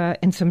paprika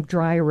and some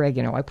dry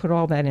oregano. I put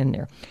all that in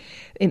there.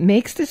 It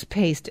makes this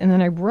paste, and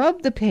then I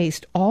rub the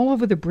paste all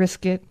over the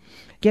brisket,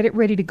 get it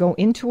ready to go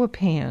into a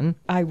pan.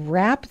 I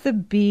wrap the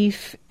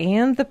beef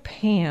and the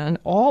pan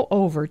all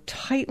over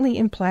tightly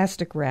in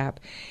plastic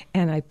wrap,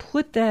 and I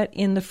put that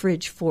in the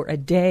fridge for a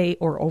day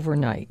or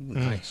overnight.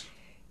 Nice.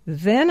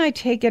 Then I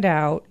take it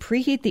out,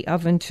 preheat the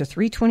oven to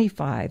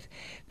 325.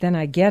 Then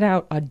I get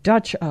out a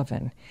Dutch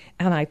oven,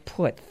 and I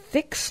put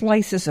thick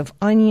slices of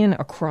onion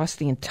across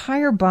the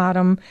entire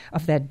bottom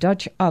of that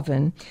Dutch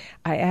oven.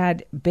 I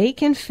add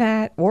bacon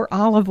fat or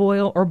olive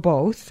oil or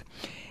both.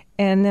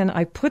 And then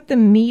I put the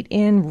meat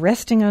in,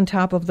 resting on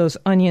top of those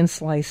onion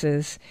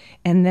slices.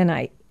 And then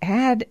I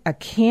add a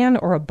can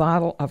or a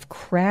bottle of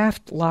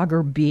craft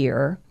lager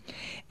beer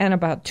and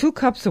about 2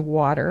 cups of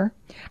water.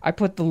 I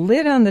put the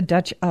lid on the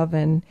Dutch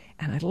oven,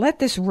 and I let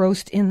this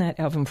roast in that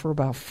oven for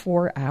about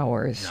 4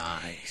 hours.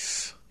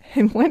 Nice.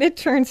 And when it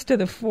turns to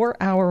the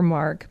 4-hour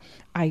mark,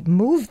 I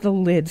move the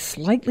lid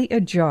slightly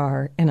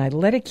ajar, and I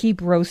let it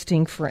keep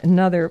roasting for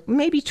another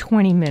maybe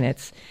 20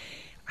 minutes.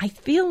 I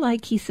feel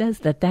like he says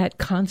that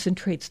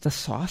concentrates the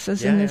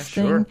sauces in this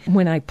thing. Sure.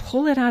 When I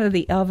pull it out of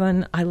the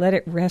oven, I let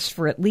it rest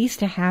for at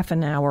least a half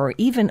an hour or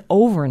even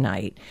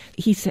overnight.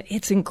 He said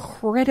it's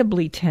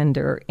incredibly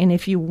tender. And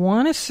if you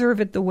want to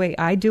serve it the way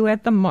I do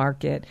at the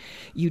market,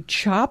 you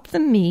chop the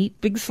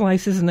meat, big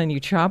slices, and then you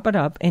chop it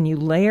up and you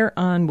layer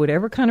on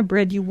whatever kind of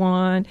bread you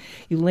want.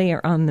 You layer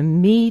on the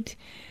meat,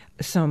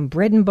 some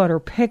bread and butter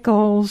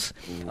pickles,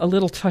 a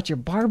little touch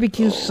of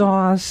barbecue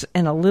sauce,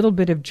 and a little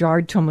bit of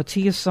jarred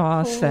tomatilla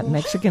sauce, that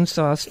Mexican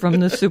sauce from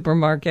the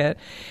supermarket.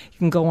 You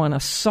can go on a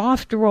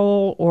soft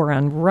roll or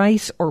on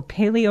rice or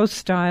paleo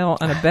style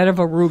on a bed of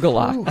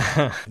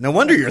arugula. No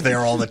wonder you're there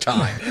all the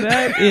time.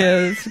 That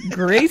is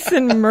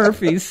Grayson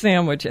Murphy's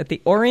sandwich at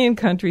the Orient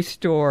Country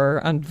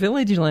Store on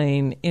Village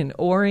Lane in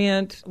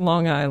Orient,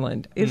 Long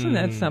Island. Isn't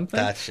that something?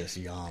 That's just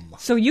yum.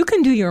 So you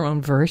can do your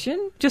own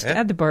version. Just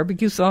add the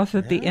barbecue sauce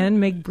at the end,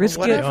 make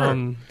brisket.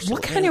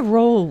 What kind of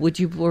roll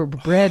or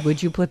bread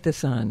would you put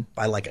this on?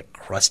 I like a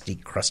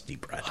crusty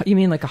bread. You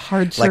mean like a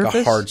hard surface? Like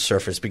a hard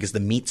surface, because the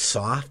meat's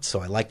soft, so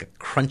I like a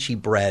crunchy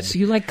bread. So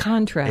you like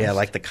contrast? Yeah, I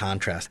like the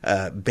contrast.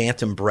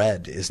 Bantam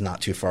Bread is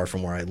not too far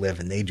from where I live,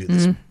 and they do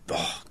this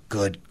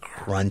good,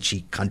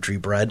 crunchy country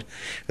bread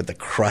with the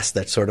crust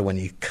that sort of, when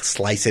you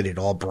slice it, it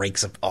all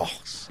breaks up. Oh,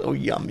 so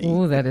yummy.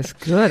 Oh, that is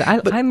good.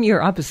 I'm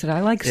your opposite. I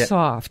like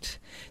soft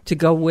to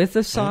go with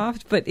the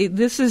soft, but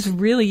this is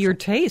really your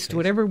taste,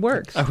 whatever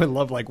works. I would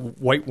love like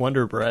white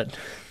Wonder Bread.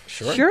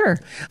 Sure.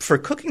 For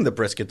cooking the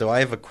brisket, though, I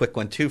have a quick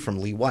one, too,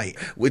 from Lee White.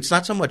 It's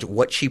not so much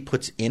what she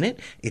puts in it,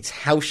 it's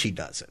how she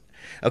does it.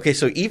 Okay,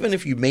 so even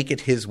if you make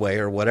it his way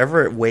or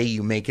whatever way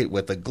you make it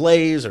with a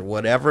glaze or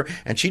whatever,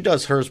 and she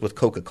does hers with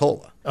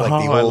Coca-Cola,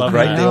 like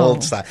the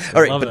old style.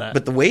 All right,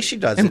 but the way she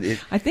does it,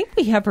 I think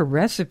we have a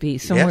recipe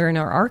somewhere in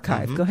our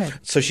archive. Go ahead.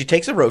 So she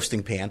takes a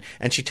roasting pan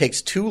and she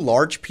takes 2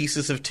 large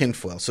pieces of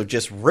tinfoil. So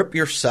just rip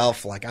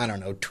yourself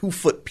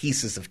 2-foot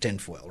pieces of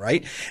tinfoil,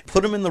 right?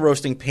 Put them in the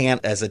roasting pan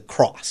as a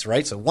cross,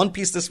 right? So one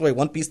piece this way,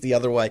 one piece the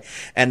other way,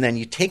 and then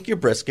you take your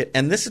brisket,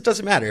 and it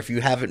doesn't matter if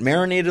you have it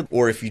marinated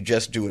or if you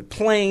just do it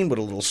plain with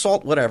a little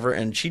salt, whatever,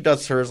 and she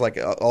does hers like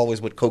always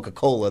with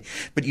Coca-Cola.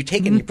 But you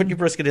take it and you put your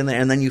brisket in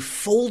there, and then you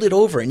fold it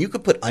over, and you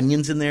could put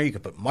onions in there, you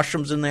could put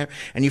mushrooms in there,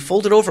 and you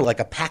fold it over like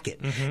a packet,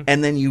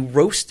 and then you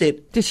roast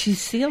it. Does she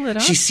seal it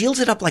up? She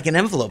seals it up like an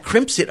envelope,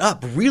 crimps it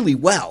up really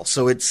well,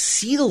 so it's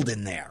sealed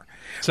in there.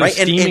 So right?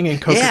 steaming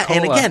and Coca-Cola. Yeah,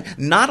 and again,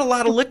 not a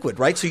lot of liquid,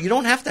 right? So you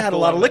don't have to add a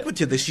lot of liquid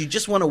to this. You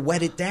just want to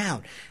wet it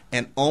down.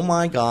 And oh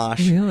my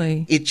gosh,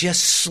 really? It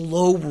just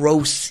slow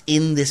roasts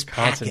in this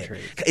packet.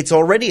 Concentrate. It's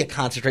already a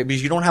concentrate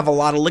because you don't have a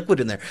lot of liquid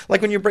in there.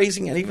 Like when you're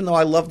braising, and even though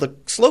I love the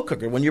slow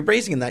cooker, when you're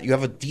braising in that, you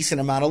have a decent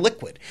amount of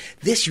liquid.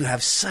 This, you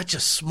have such a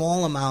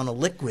small amount of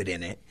liquid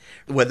in it,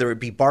 whether it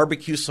be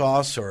barbecue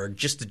sauce or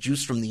just the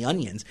juice from the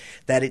onions,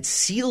 that it's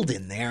sealed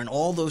in there, and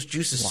all those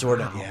juices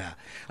sort of,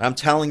 I'm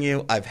telling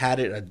you, I've had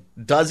it a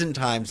dozen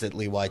times at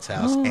Lee White's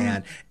house,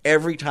 and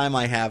every time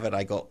I have it,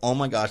 I go, oh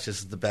my gosh, this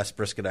is the best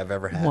brisket I've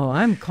ever had. Well,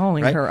 I'm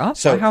calling her up.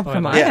 So, how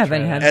come I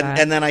haven't had that?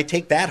 And then I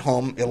take that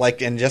home,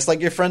 and just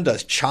like your friend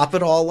does, chop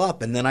it all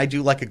up, and then I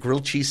do like a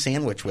grilled cheese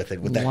sandwich with it,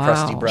 with that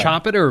crusty bread.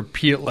 Chop it or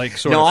peel,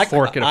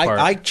 fork it apart?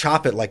 I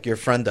chop it like your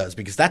friend does,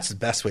 because that's the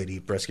best way to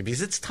eat brisket,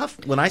 because it's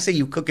tough. When I say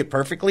you cook it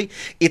perfectly,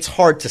 it's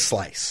hard to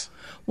slice.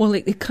 Well,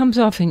 it comes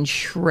off in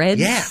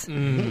shreds. Yeah.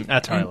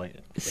 That's how I like it.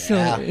 So,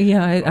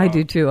 I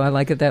do too. I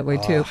like it that way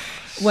too.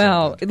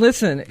 Well,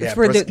 listen,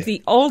 for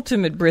the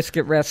ultimate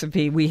brisket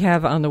recipe, we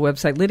have on the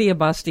website, Lydia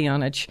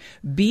Bastianich,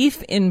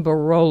 beef in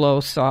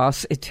Barolo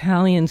sauce,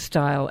 Italian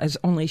style, as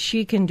only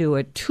she can do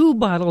it. 2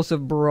 bottles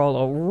of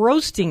Barolo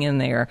roasting in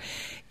there.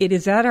 It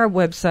is at our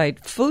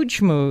website,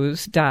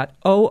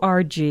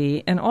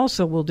 foodschmooze.org, and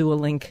also we'll do a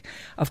link,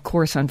 of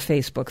course, on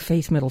Facebook,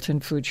 Faith Middleton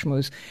Food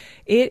Schmooze.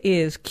 It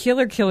is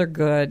killer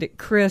good.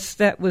 Chris,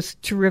 that was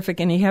terrific.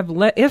 And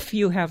if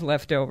you have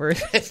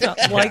leftovers, it's not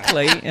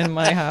likely in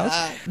my house,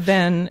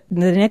 then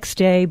the next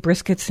day,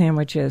 brisket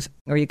sandwiches,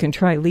 or you can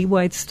try Lee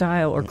White's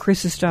style or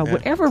Chris's style,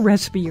 whatever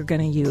recipe you're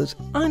going to use.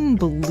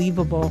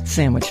 Unbelievable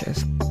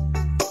sandwiches.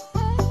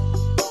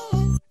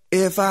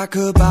 If I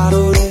could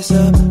bottle this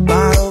up,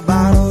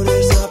 bottle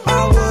this up,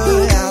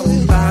 I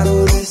would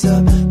bottle this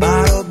up,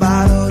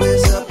 bottle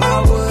this up,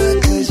 I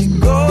would, 'cause you're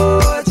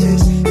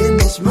gorgeous in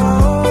this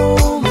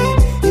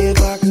moment.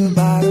 If I could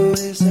bottle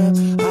this up,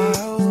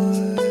 I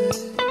would.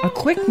 A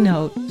quick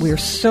note, we're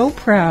so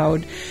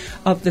proud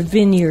of the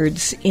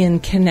vineyards in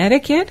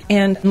Connecticut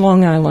and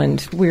Long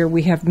Island, where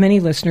we have many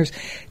listeners.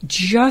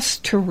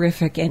 Just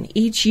terrific. And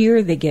each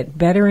year they get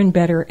better and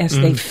better as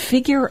they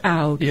figure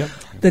out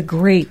the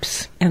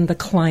grapes and the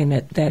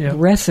climate, that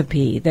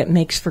recipe that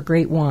makes for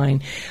great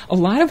wine. A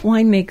lot of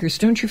winemakers,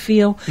 don't you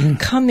feel,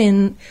 come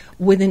in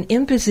with an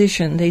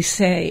imposition. They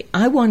say,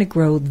 I want to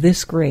grow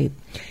this grape.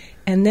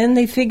 And then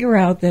they figure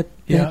out that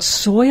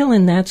soil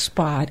in that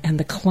spot and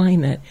the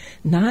climate,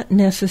 not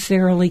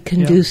necessarily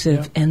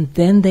conducive, and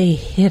then they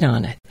hit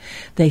on it.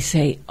 They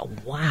say,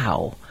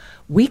 wow,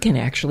 we can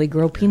actually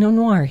grow Pinot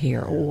Noir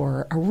here,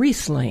 or a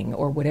Riesling,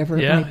 or whatever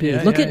it might be.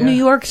 Look at New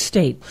York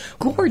State.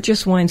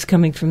 Gorgeous wines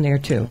coming from there,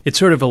 too. It's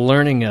sort of a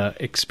learning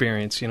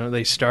experience. You know,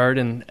 they start,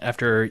 and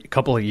after a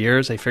couple of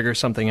years, they figure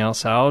something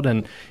else out,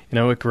 and, you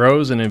know, it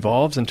grows and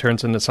evolves and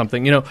turns into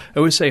something. You know, I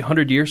always say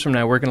 100 years from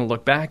now, we're going to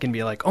look back and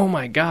be like, oh,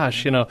 my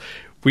gosh, you know,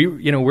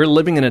 we're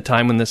living in a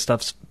time when this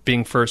stuff's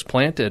being first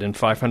planted in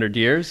 500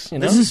 years. You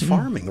know? This is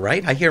farming,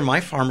 right? I hear my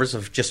farmers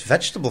of just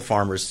vegetable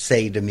farmers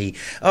say to me,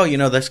 oh, you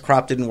know, this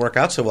crop didn't work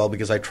out so well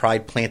because I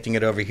tried planting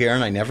it over here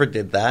and I never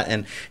did that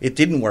and it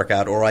didn't work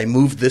out. Or I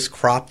moved this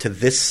crop to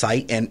this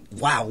site and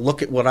wow,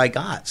 look at what I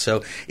got.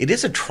 So it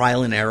is a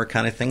trial and error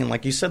kind of thing. And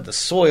like you said, the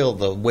soil,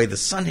 the way the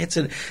sun hits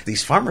it,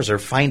 these farmers are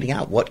finding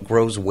out what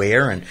grows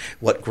where and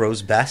what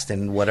grows best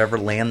in whatever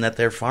land that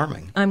they're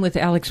farming. I'm with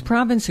Alex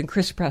Province and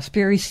Chris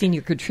Prosperi, senior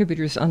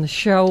contributors on the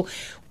show.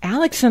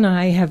 Alex and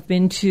I have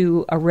been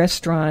to a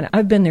restaurant.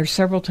 I've been there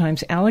several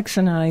times. Alex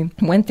and I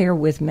went there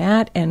with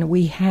Matt, and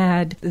we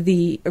had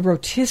the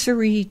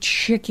rotisserie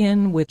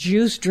chicken with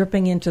juice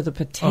dripping into the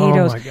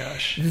potatoes. Oh, my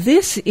gosh.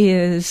 This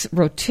is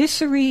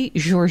rotisserie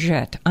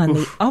Georgette on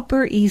the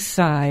Upper East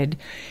Side.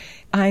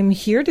 I'm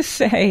here to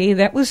say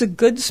that was a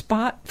good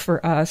spot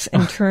for us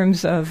in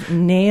terms of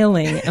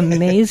nailing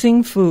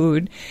amazing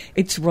food.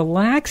 It's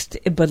relaxed,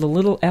 but a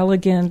little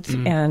elegant,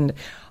 and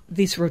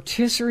these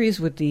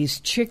rotisseries with these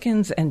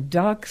chickens and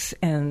ducks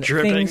and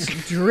things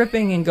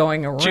dripping and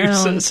going around.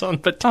 Juices on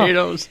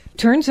potatoes. Oh.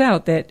 Turns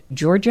out that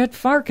Georgette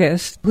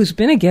Farkas, who's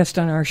been a guest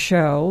on our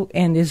show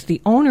and is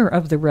the owner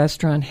of the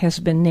restaurant,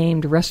 has been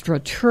named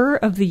Restaurateur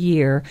of the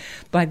Year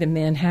by the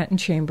Manhattan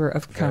Chamber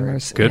of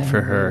Commerce. Good for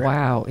her.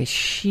 Wow, is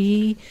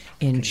she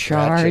in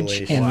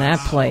charge in that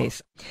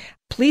place?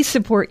 Please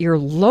support your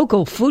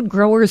local food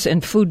growers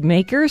and food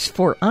makers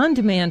for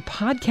on-demand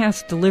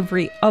podcast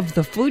delivery of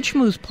the Food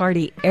Schmooze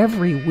Party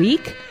every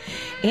week.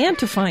 And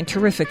to find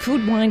terrific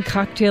food, wine,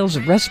 cocktails,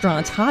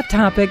 restaurants, hot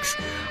topics,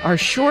 our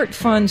short,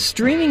 fun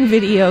streaming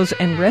videos,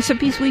 and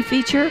recipes we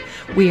feature,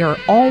 we are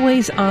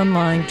always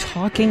online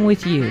talking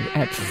with you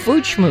at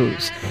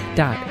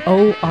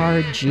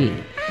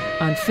foodschmooze.org.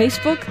 On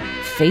Facebook,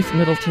 Faith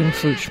Middleton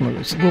Food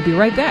Schmooze. We'll be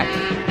right back.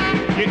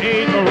 You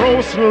ate a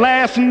roast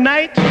last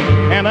night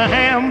and a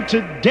ham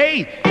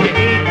today. You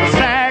ate a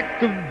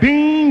sack of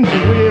beans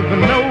with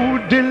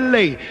no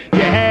delay. You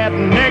had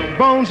neck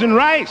bones and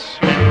rice,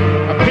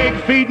 a pig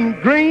feet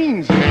and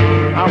greens.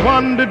 I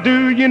wonder,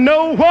 do you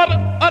know what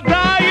a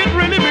diet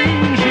really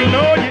means? You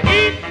know you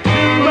eat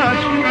too much.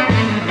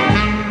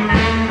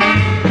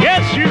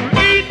 Yes, you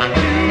eat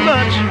too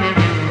much.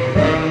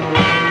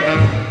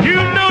 You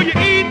know you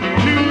eat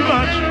too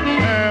much,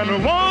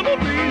 and one of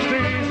these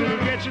days it'll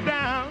get you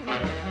down.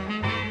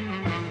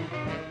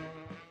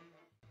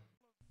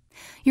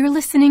 You're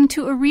listening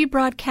to a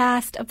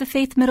rebroadcast of the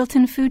Faith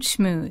Middleton Food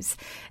Schmooze.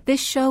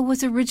 This show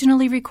was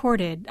originally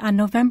recorded on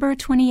November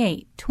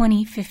 28,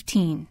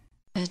 2015.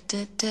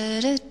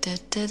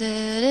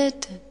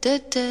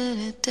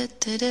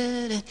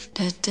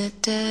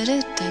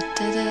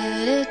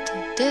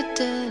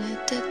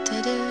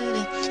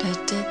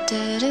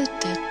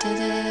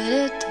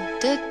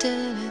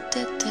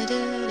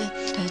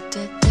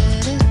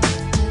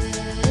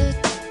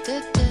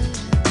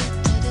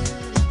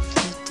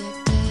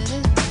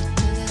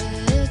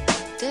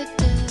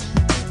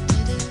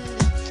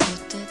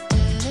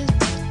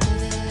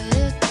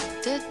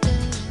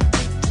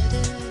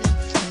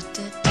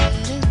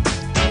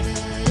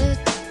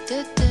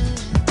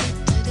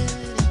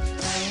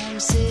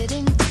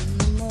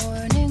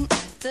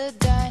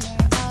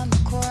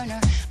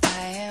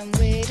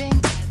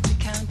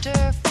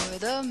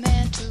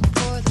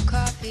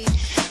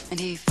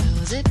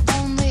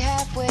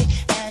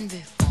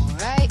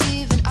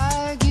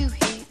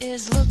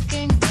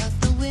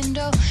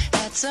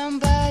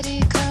 Somebody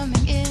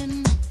coming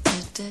in.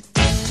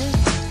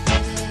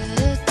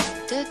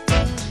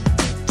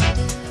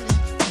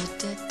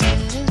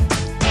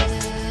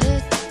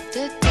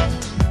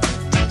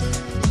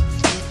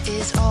 It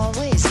is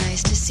always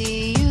nice to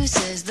see you,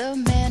 says the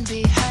man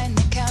behind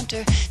the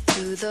counter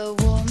to the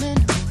woman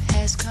who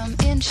has come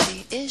in.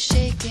 She is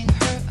shaking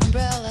her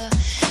umbrella,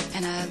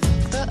 and I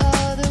look the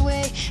other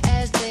way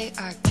as they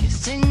are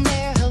kissing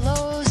their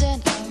hellos,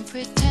 and I'm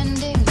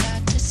pretending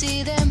not to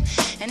see them,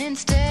 and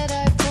instead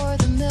I pour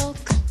the milk.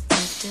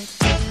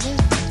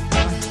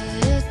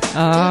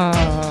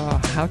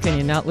 How can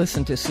you not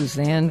listen to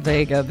Suzanne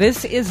Vega?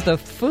 This is the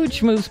Food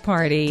Schmooze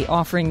Party,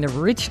 offering the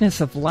richness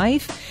of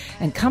life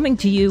and coming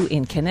to you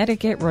in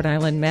Connecticut, Rhode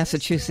Island,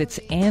 Massachusetts,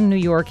 and New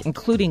York,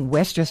 including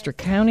Westchester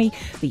County,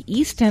 the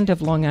East End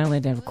of Long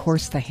Island, and, of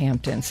course, the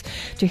Hamptons.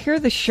 To hear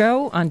the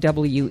show on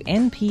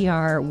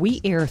WNPR, we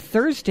air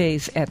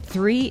Thursdays at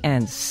 3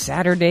 and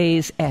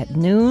Saturdays at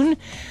noon.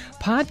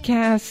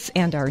 Podcasts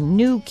and our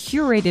new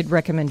curated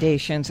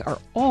recommendations are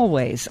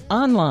always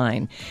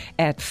online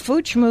at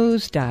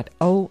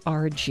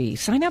foodschmooze.org.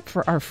 Sign up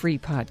for our free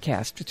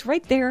podcast. It's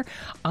right there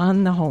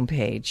on the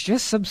homepage.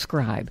 Just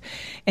subscribe.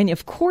 And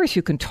of course,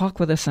 you can talk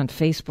with us on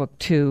Facebook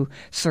too.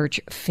 Search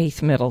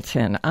Faith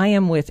Middleton. I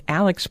am with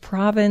Alex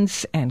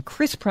Province and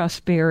Chris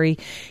Prosperi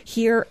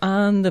here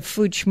on the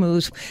Food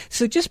Schmooze.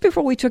 So just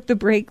before we took the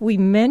break, we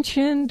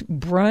mentioned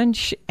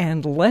brunch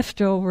and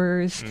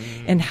leftovers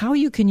and how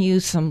you can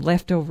use some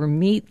leftover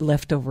meat,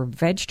 leftover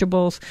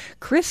vegetables.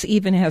 Chris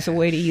even has a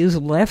way to use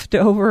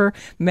leftover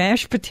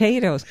mashed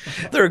potatoes.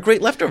 They're a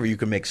great leftover. You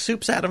can make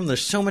soups out of them.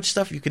 There's so much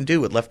stuff you can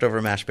do with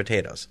leftover mashed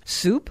potatoes.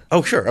 Soup?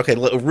 Oh, sure. Okay,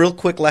 a real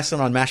quick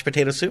lesson on mashed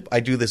potato soup. I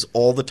do this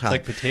all the time.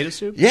 Like potato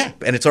soup? Yeah,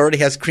 and it already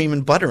has cream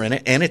and butter in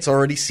it, and it's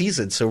already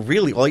seasoned. So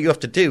really, all you have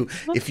to do,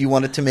 if you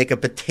wanted to make a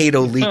potato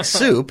leek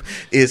soup,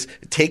 is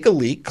take a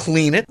leek,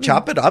 clean it,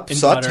 chop it up,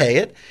 saute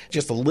it,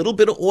 just a little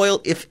bit of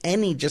oil, if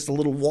any, just a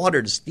little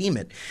water to steam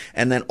it.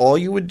 And then all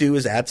you would do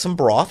is add some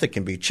broth. It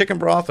can be chicken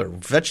broth or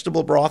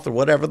vegetable broth or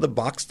whatever. The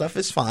box stuff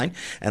is fine.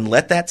 And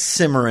let that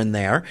simmer in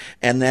there.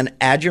 And then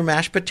add your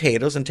mashed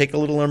potatoes and take a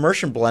little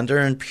immersion blender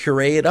and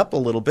puree it up a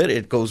little bit.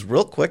 It goes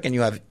real quick and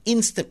you have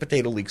instant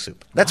potato leek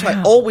soup. That's why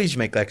I always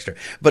make extra.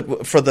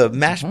 But for the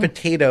mashed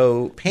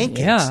potato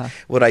pancakes,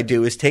 what I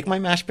do is take my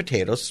mashed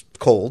potatoes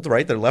cold,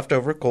 right? They're left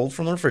over cold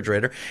from the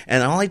refrigerator.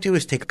 And all I do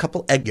is take a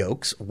couple egg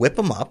yolks, whip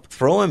them up,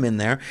 throw them in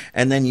there,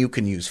 and then you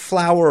can use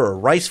flour or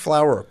rice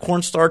flour or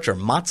cornstarch or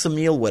matzo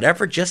meal,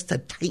 whatever, just to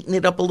tighten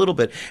it up a little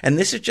bit. And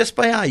this is just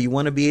by eye. You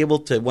want to be able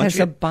to... As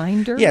a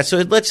binder? Yeah, so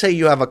let's say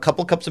you have a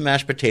couple cups of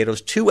mashed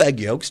potatoes, 2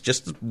 egg yolks,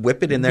 just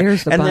whip it in there.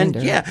 There's the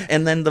binder.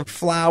 And then the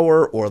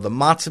flour or the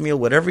matzo meal,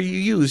 whatever you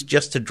use,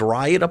 just to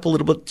dry it up a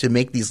little bit to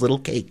make these little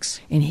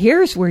cakes. And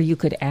here's where you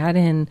could add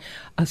in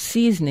a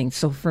seasoning.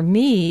 So for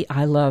me,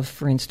 I love,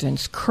 for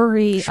instance,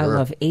 curry. Sure. I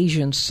love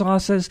Asian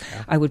sauces.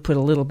 Yeah. I would put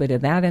a little bit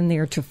of that in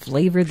there to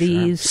flavor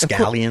these.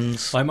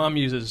 Scallions. My mom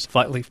uses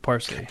flat leaf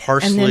parsley.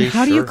 And then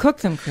how do you cook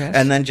them, Chris?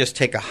 And then just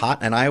take a hot,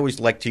 and I always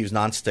like to use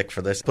nonstick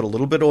for this, put a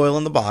little bit of oil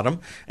in the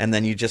bottom, and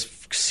then you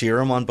just sear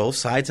them on both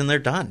sides, and they're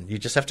done. You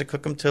just have to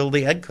cook them till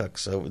the egg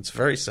cooks, so it's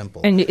very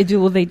simple. And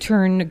will they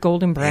turn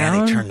golden brown?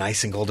 Yeah, they turn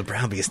nice and golden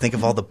brown, because think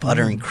of all the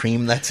butter and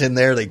cream that's in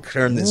there. They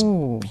turn this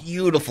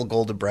beautiful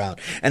golden brown.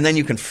 And then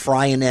you can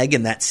fry an egg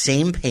in that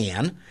same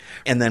pan,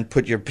 and then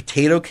put your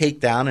potato cake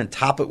down and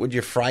top it with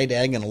your fried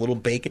egg and a little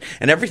bacon.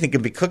 And everything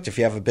can be cooked. If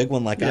you have a big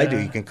one like I do,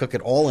 you can cook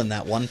it all in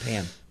that one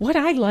pan. What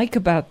I like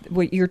about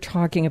what you're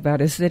talking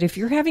about is that if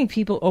you're having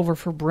people over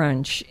for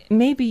brunch,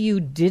 maybe you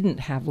didn't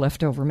have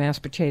leftover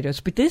mashed potatoes,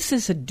 but this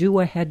is a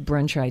do-ahead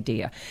brunch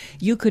idea.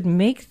 You could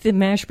make the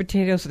mashed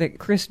potatoes that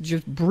Chris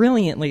just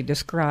brilliantly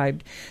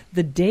described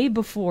the day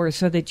before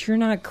so that you're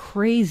not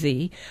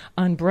crazy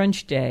on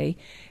brunch day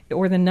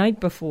or the night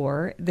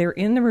before. They're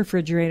in the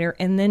refrigerator,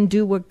 and then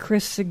do what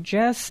Chris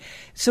suggests.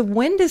 So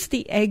when does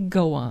the egg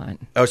go on?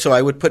 Oh, so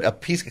I would put a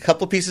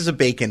couple of pieces of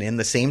bacon in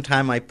the same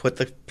time I put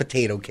the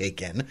potato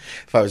cake in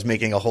if I was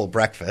making a whole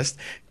breakfast.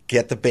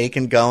 Get the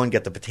bacon going,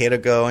 get the potato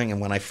going, and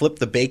when I flip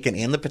the bacon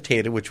and the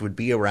potato, which would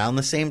be around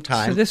the same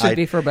time. So this would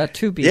be for about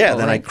 2 people, Yeah,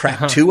 then right? I'd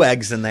crack 2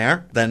 eggs in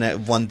there.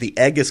 Then when the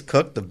egg is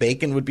cooked, the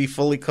bacon would be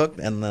fully cooked,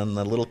 and then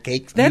the little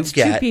cake That's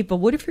you get. 2 people.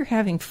 What if you're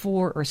having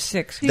 4 or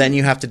 6? Then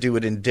you have to do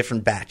it in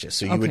different batches.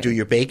 So you would do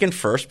your bacon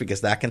first, because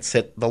that can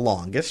sit the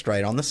longest,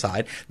 right on the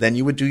side. Then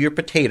you would do your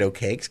potato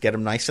cakes, get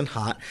them nice and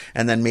hot,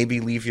 and then maybe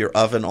leave your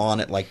oven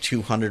on at like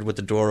 200 with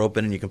the door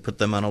open, and you can put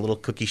them on a little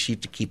cookie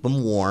sheet to keep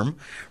them warm.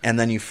 And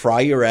then you fry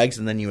your eggs,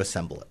 and then you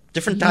assemble it.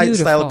 Different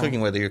style of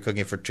cooking, whether you're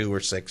cooking for 2 or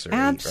 6 or 8.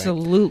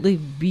 Absolutely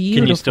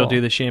beautiful. Can you still do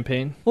the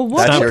champagne? Well,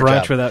 it's not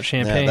brunch without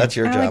champagne. Yeah, that's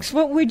your Alex, job.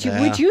 what would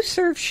you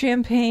serve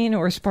champagne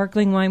or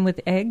sparkling wine with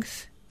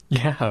eggs?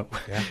 Yeah.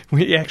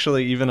 We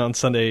actually, even on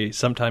Sunday,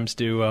 sometimes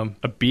do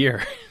a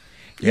beer.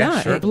 Yeah,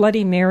 sure. a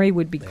Bloody Mary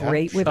would be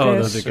great with this. Oh,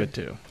 those are good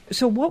too.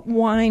 So what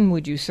wine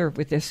would you serve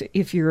with this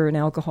if you're an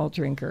alcohol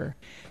drinker?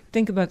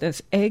 Think about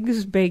this.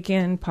 Eggs,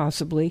 bacon,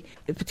 possibly.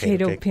 A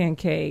potato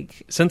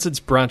pancake. Since it's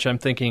brunch, I'm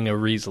thinking a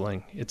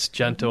Riesling. It's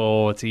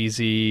gentle, it's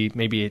easy,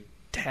 maybe a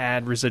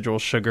tad residual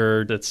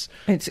sugar that's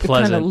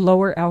pleasant. Kind of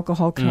lower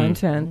alcohol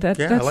content.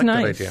 That's I like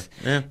nice. that idea.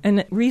 Yeah.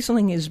 And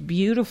Riesling is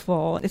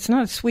beautiful. It's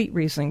not a sweet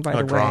Riesling, by the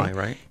way. Dry,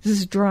 right? This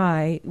is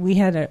dry. We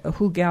had a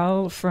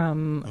Hugel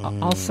from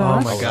Alsace. Oh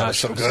my gosh,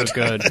 so good. So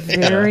good.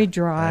 Very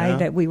dry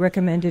that we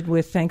recommended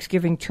with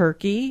Thanksgiving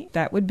turkey.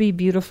 That would be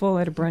beautiful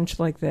at a brunch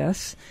like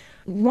this.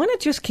 Want to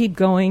just keep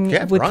going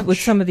with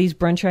some of these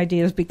brunch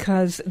ideas,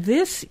 because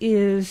this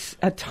is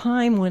a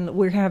time when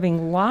we're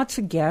having lots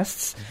of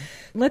guests.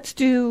 Let's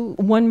do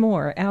one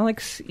more.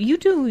 Alex, you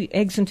do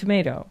eggs and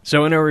tomato.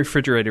 So in our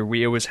refrigerator,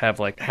 we always have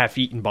like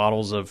half-eaten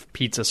bottles of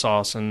pizza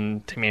sauce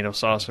and tomato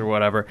sauce or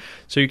whatever.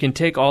 So you can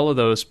take all of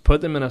those, put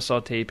them in a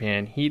saute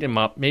pan, heat them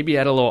up, maybe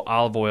add a little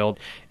olive oil,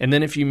 and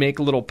then if you make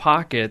little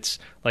pockets,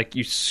 like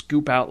you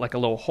scoop out like a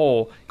little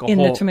hole.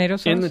 The tomato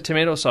sauce? In the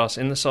tomato sauce,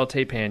 in the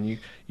saute pan,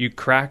 you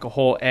crack a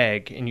whole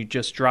egg and you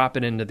just drop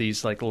it into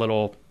these like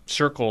little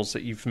circles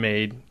that you've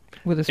made.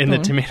 With a in the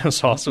spoon. tomato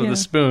sauce with Yeah. a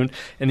spoon,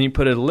 and then you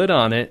put a lid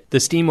on it. The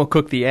steam will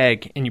cook the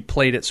egg, and you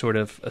plate it sort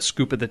of a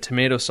scoop of the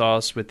tomato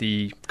sauce with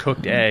the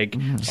cooked egg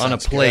on a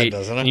Sounds plate, good,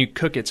 doesn't it? and you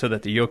cook it so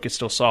that the yolk is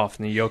still soft,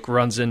 and the yolk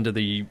runs into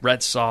the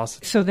red sauce.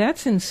 So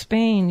that's in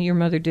Spain. Your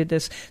mother did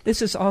this.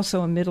 This is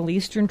also a Middle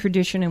Eastern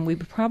tradition, and we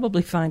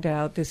probably find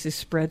out this is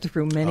spread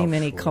through many,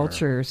 many sure.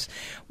 cultures.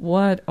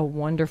 What a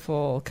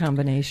wonderful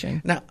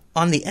combination. Now,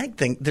 on the egg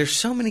thing, there's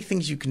so many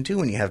things you can do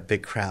when you have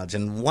big crowds.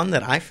 And one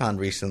that I found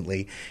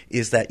recently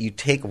is that you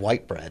take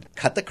white bread,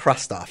 cut the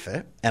crust off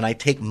it, and I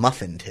take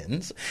muffin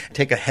tins,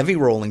 take a heavy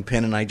rolling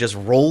pin, and I just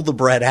roll the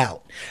bread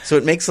out. So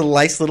it makes a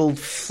nice little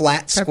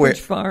flat square. Pepperidge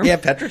Farm. Yeah,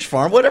 Pepperidge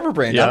Farm, whatever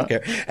brand, I Yeah. don't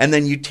care. And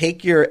then you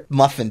take your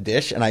muffin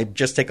dish, and I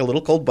just take a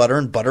little cold butter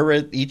and butter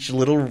it each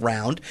little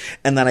round,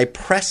 and then I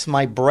press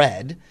my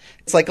bread.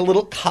 It's like a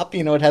little cup,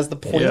 it has the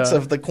points Yeah.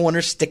 of the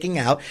corners sticking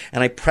out,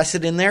 and I press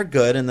it in there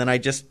good, and then I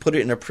just put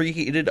it in a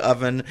preheated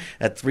oven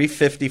at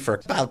 350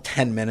 for about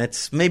 10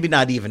 minutes, maybe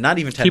not even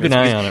 10 Keep an minutes.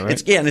 eye because on it,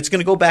 right? and it's going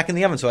to go back in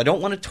the oven, so I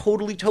don't want to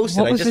totally toast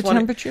it. What I was just the want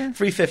temperature? It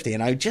 350,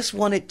 and I just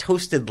want it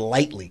toasted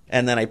lightly,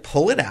 and then I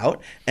pull it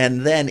out,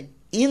 and then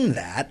in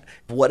that,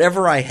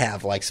 whatever I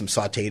have, like some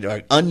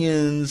sauteed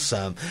onions,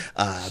 some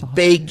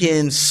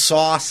bacon,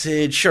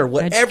 sausage, sure,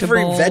 whatever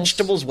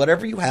vegetables,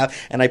 whatever you have,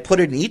 and I put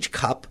it in each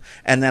cup,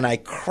 and then I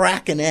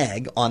crack an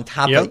egg on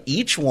top Yep. of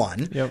each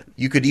one. Yep.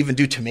 You could even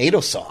do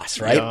tomato sauce,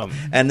 right? Yum.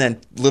 And then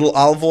little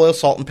olive oil,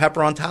 salt, and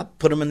pepper on top.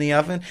 Put them in the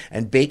oven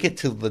and bake it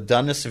to the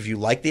doneness. If you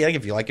like the egg,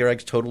 if you like your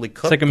eggs totally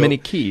cooked, It's like a mini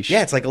quiche.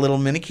 Yeah, it's like a little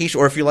mini quiche.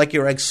 Or if you like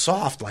your eggs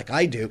soft, like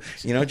I do,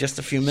 just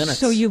a few minutes.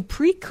 So you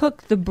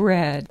pre-cook the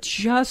bread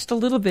just a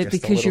little bit Just a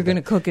because little you're going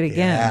to bit. cook it again.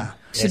 Yeah.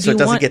 So, Yeah, do so you it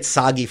doesn't want, get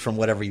soggy from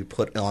whatever you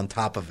put on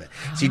top of it.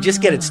 So you just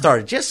get it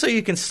started, just so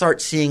you can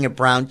start seeing it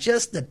brown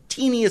just the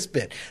teeniest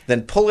bit.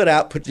 Then pull it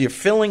out, put your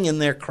filling in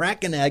there,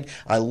 crack an egg.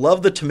 I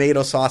love the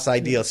tomato sauce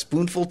idea. A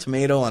spoonful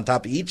tomato on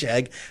top of each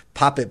egg.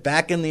 Pop it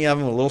back in the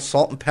oven with a little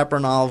salt and pepper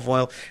and olive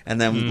oil. And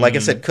then, like I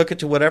said, cook it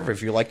to whatever.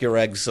 If you like your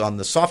eggs on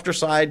the softer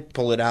side,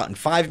 pull it out in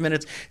 5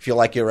 minutes. If you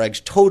like your eggs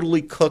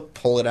totally cooked,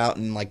 pull it out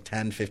in like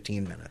 10,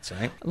 15 minutes,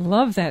 right?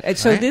 Love that.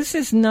 So Right? this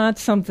is not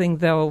something,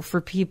 though, for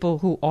people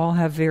who all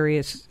have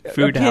various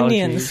Food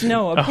opinions. allergies.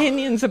 No,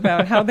 opinions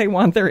about how they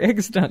want their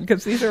eggs done,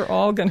 because these are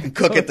all going to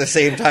Cook at the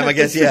same time, I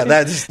guess. Yeah,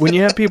 that's... When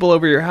you have people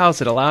over your house,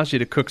 it allows you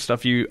to cook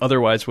stuff you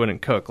otherwise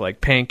wouldn't cook, like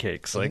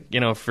pancakes. Like,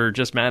 for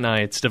just Matt and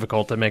I, it's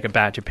difficult to make a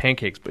batch of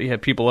pancakes, but you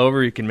have people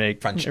over, you can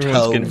make French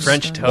everyone's getting toast.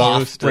 French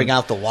toast. Bring and-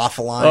 out the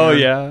waffle iron. Oh,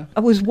 yeah. I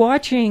was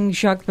watching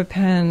Jacques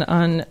Pepin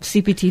on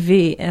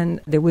CPTV, and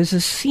there was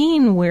a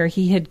scene where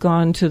he had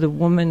gone to the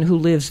woman who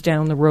lives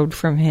down the road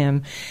from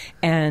him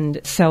and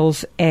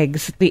sells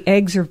eggs. The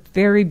eggs are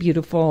very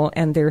beautiful,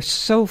 and they're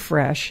so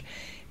fresh.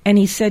 And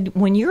he said,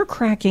 when you're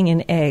cracking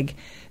an egg,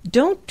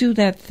 don't do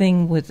that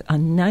thing with a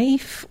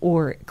knife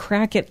or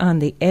crack it on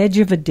the edge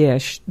of a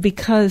dish,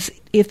 because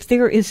if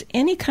there is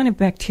any kind of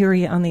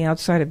bacteria on the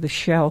outside of the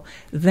shell,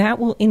 that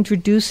will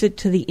introduce it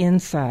to the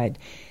inside.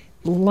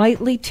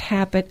 Lightly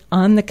tap it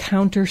on the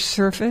counter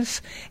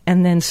surface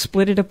and then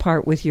split it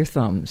apart with your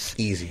thumbs.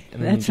 Easy.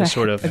 And then That's just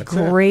sort of a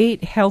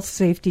great health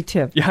safety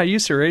tip. Yeah, I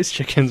used to raise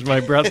chickens. My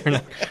brother and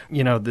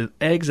I, the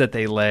eggs that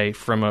they lay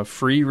from a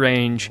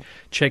free-range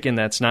chicken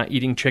that's not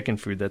eating chicken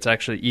food, that's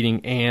actually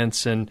eating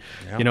ants and,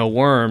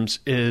 worms,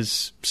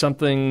 is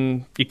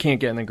something you can't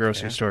get in the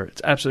grocery store.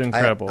 It's absolutely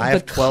incredible. I The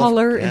have 12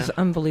 color yeah. is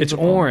unbelievable. It's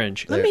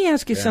orange. Let me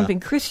ask you Yeah.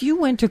 something. Chris, you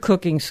went to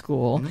cooking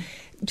school.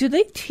 Do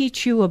they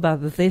teach you about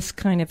this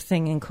kind of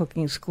thing in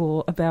cooking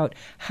school, about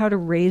how to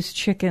raise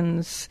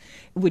chickens,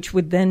 which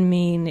would then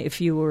mean if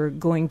you were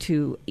going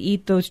to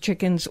eat those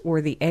chickens or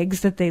the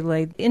eggs that they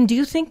laid? And do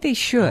you think they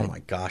should? Oh my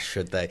gosh,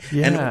 should they?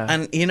 Yeah.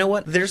 And you know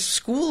what? There's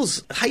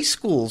schools, high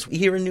schools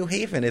here in New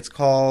Haven. It's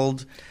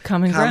called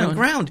Common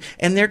Ground.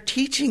 And they're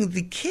teaching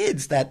the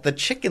kids that the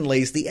chicken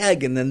lays the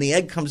egg, and then the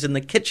egg comes in the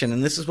kitchen,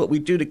 and this is what we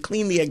do to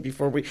clean the egg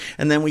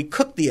and then we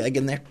cook the egg,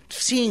 and they're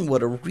seeing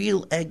what a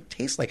real egg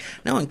tastes like.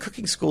 Now, in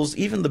cooking schools,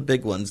 even the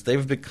big ones,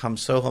 they've become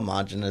so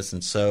homogenous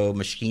and so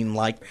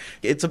machine-like.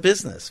 It's a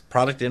business,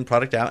 product in,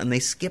 product out, and they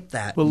skip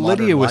that. Well, modern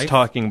Lydia was life.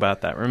 talking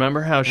about that.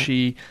 Remember how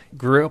she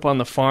grew up on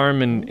the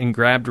farm and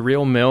grabbed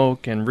real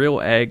milk and real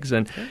eggs?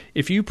 And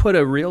if you put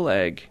a real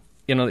egg,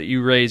 that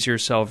you raise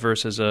yourself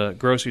versus a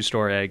grocery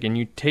store egg, and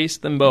you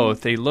taste them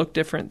both, they look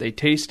different, they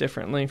taste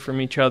differently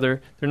from each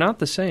other. They're not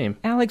the same.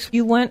 Alex,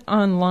 you went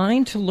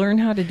online to learn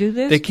how to do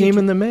this? They came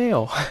in the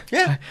mail.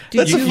 Yeah, Did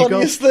that's you- the you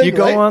funniest thing, You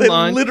go right?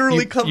 online. They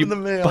literally you, come you in the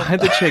mail. Buy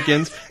the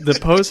chickens. The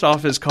post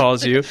office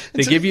calls you.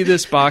 They give you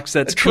this box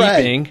that's a tray.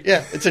 peeping.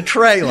 Yeah, it's a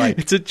tray, like.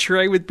 It's a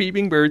tray with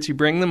peeping birds. You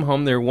bring them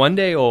home. They're 1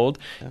 day old.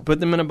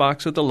 Put them in a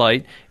box with a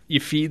light. You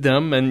feed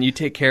them and you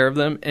take care of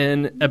them.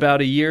 And about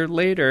a year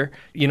later,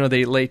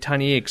 they lay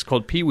tiny eggs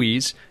called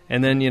peewees.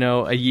 And then,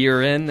 a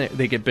year in,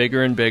 they get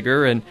bigger and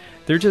bigger. And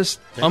they're just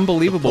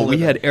unbelievable. We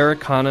had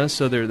Araucana,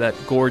 so they're that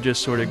gorgeous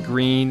sort of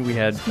green. We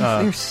had...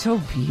 They're so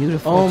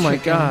beautiful. oh, my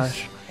chickens.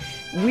 gosh.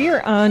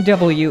 We're on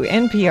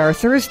WNPR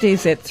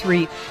Thursdays at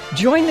 3.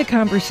 Join the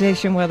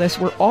conversation with us.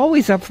 We're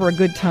always up for a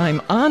good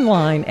time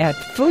online at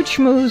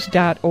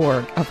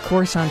foodschmooze.org. Of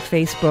course, on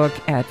Facebook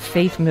at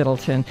Faith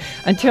Middleton.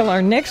 Until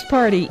our next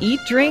party, eat,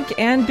 drink,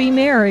 and be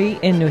merry.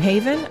 In New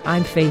Haven,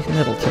 I'm Faith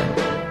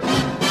Middleton.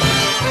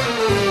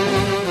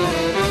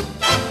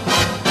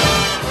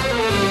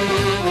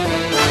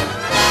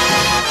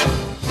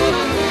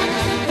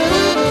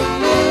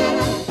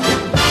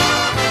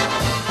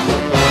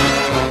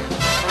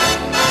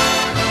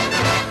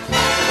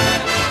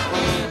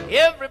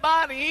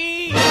 Everybody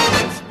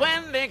eats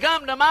when they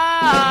come to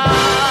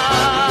mind.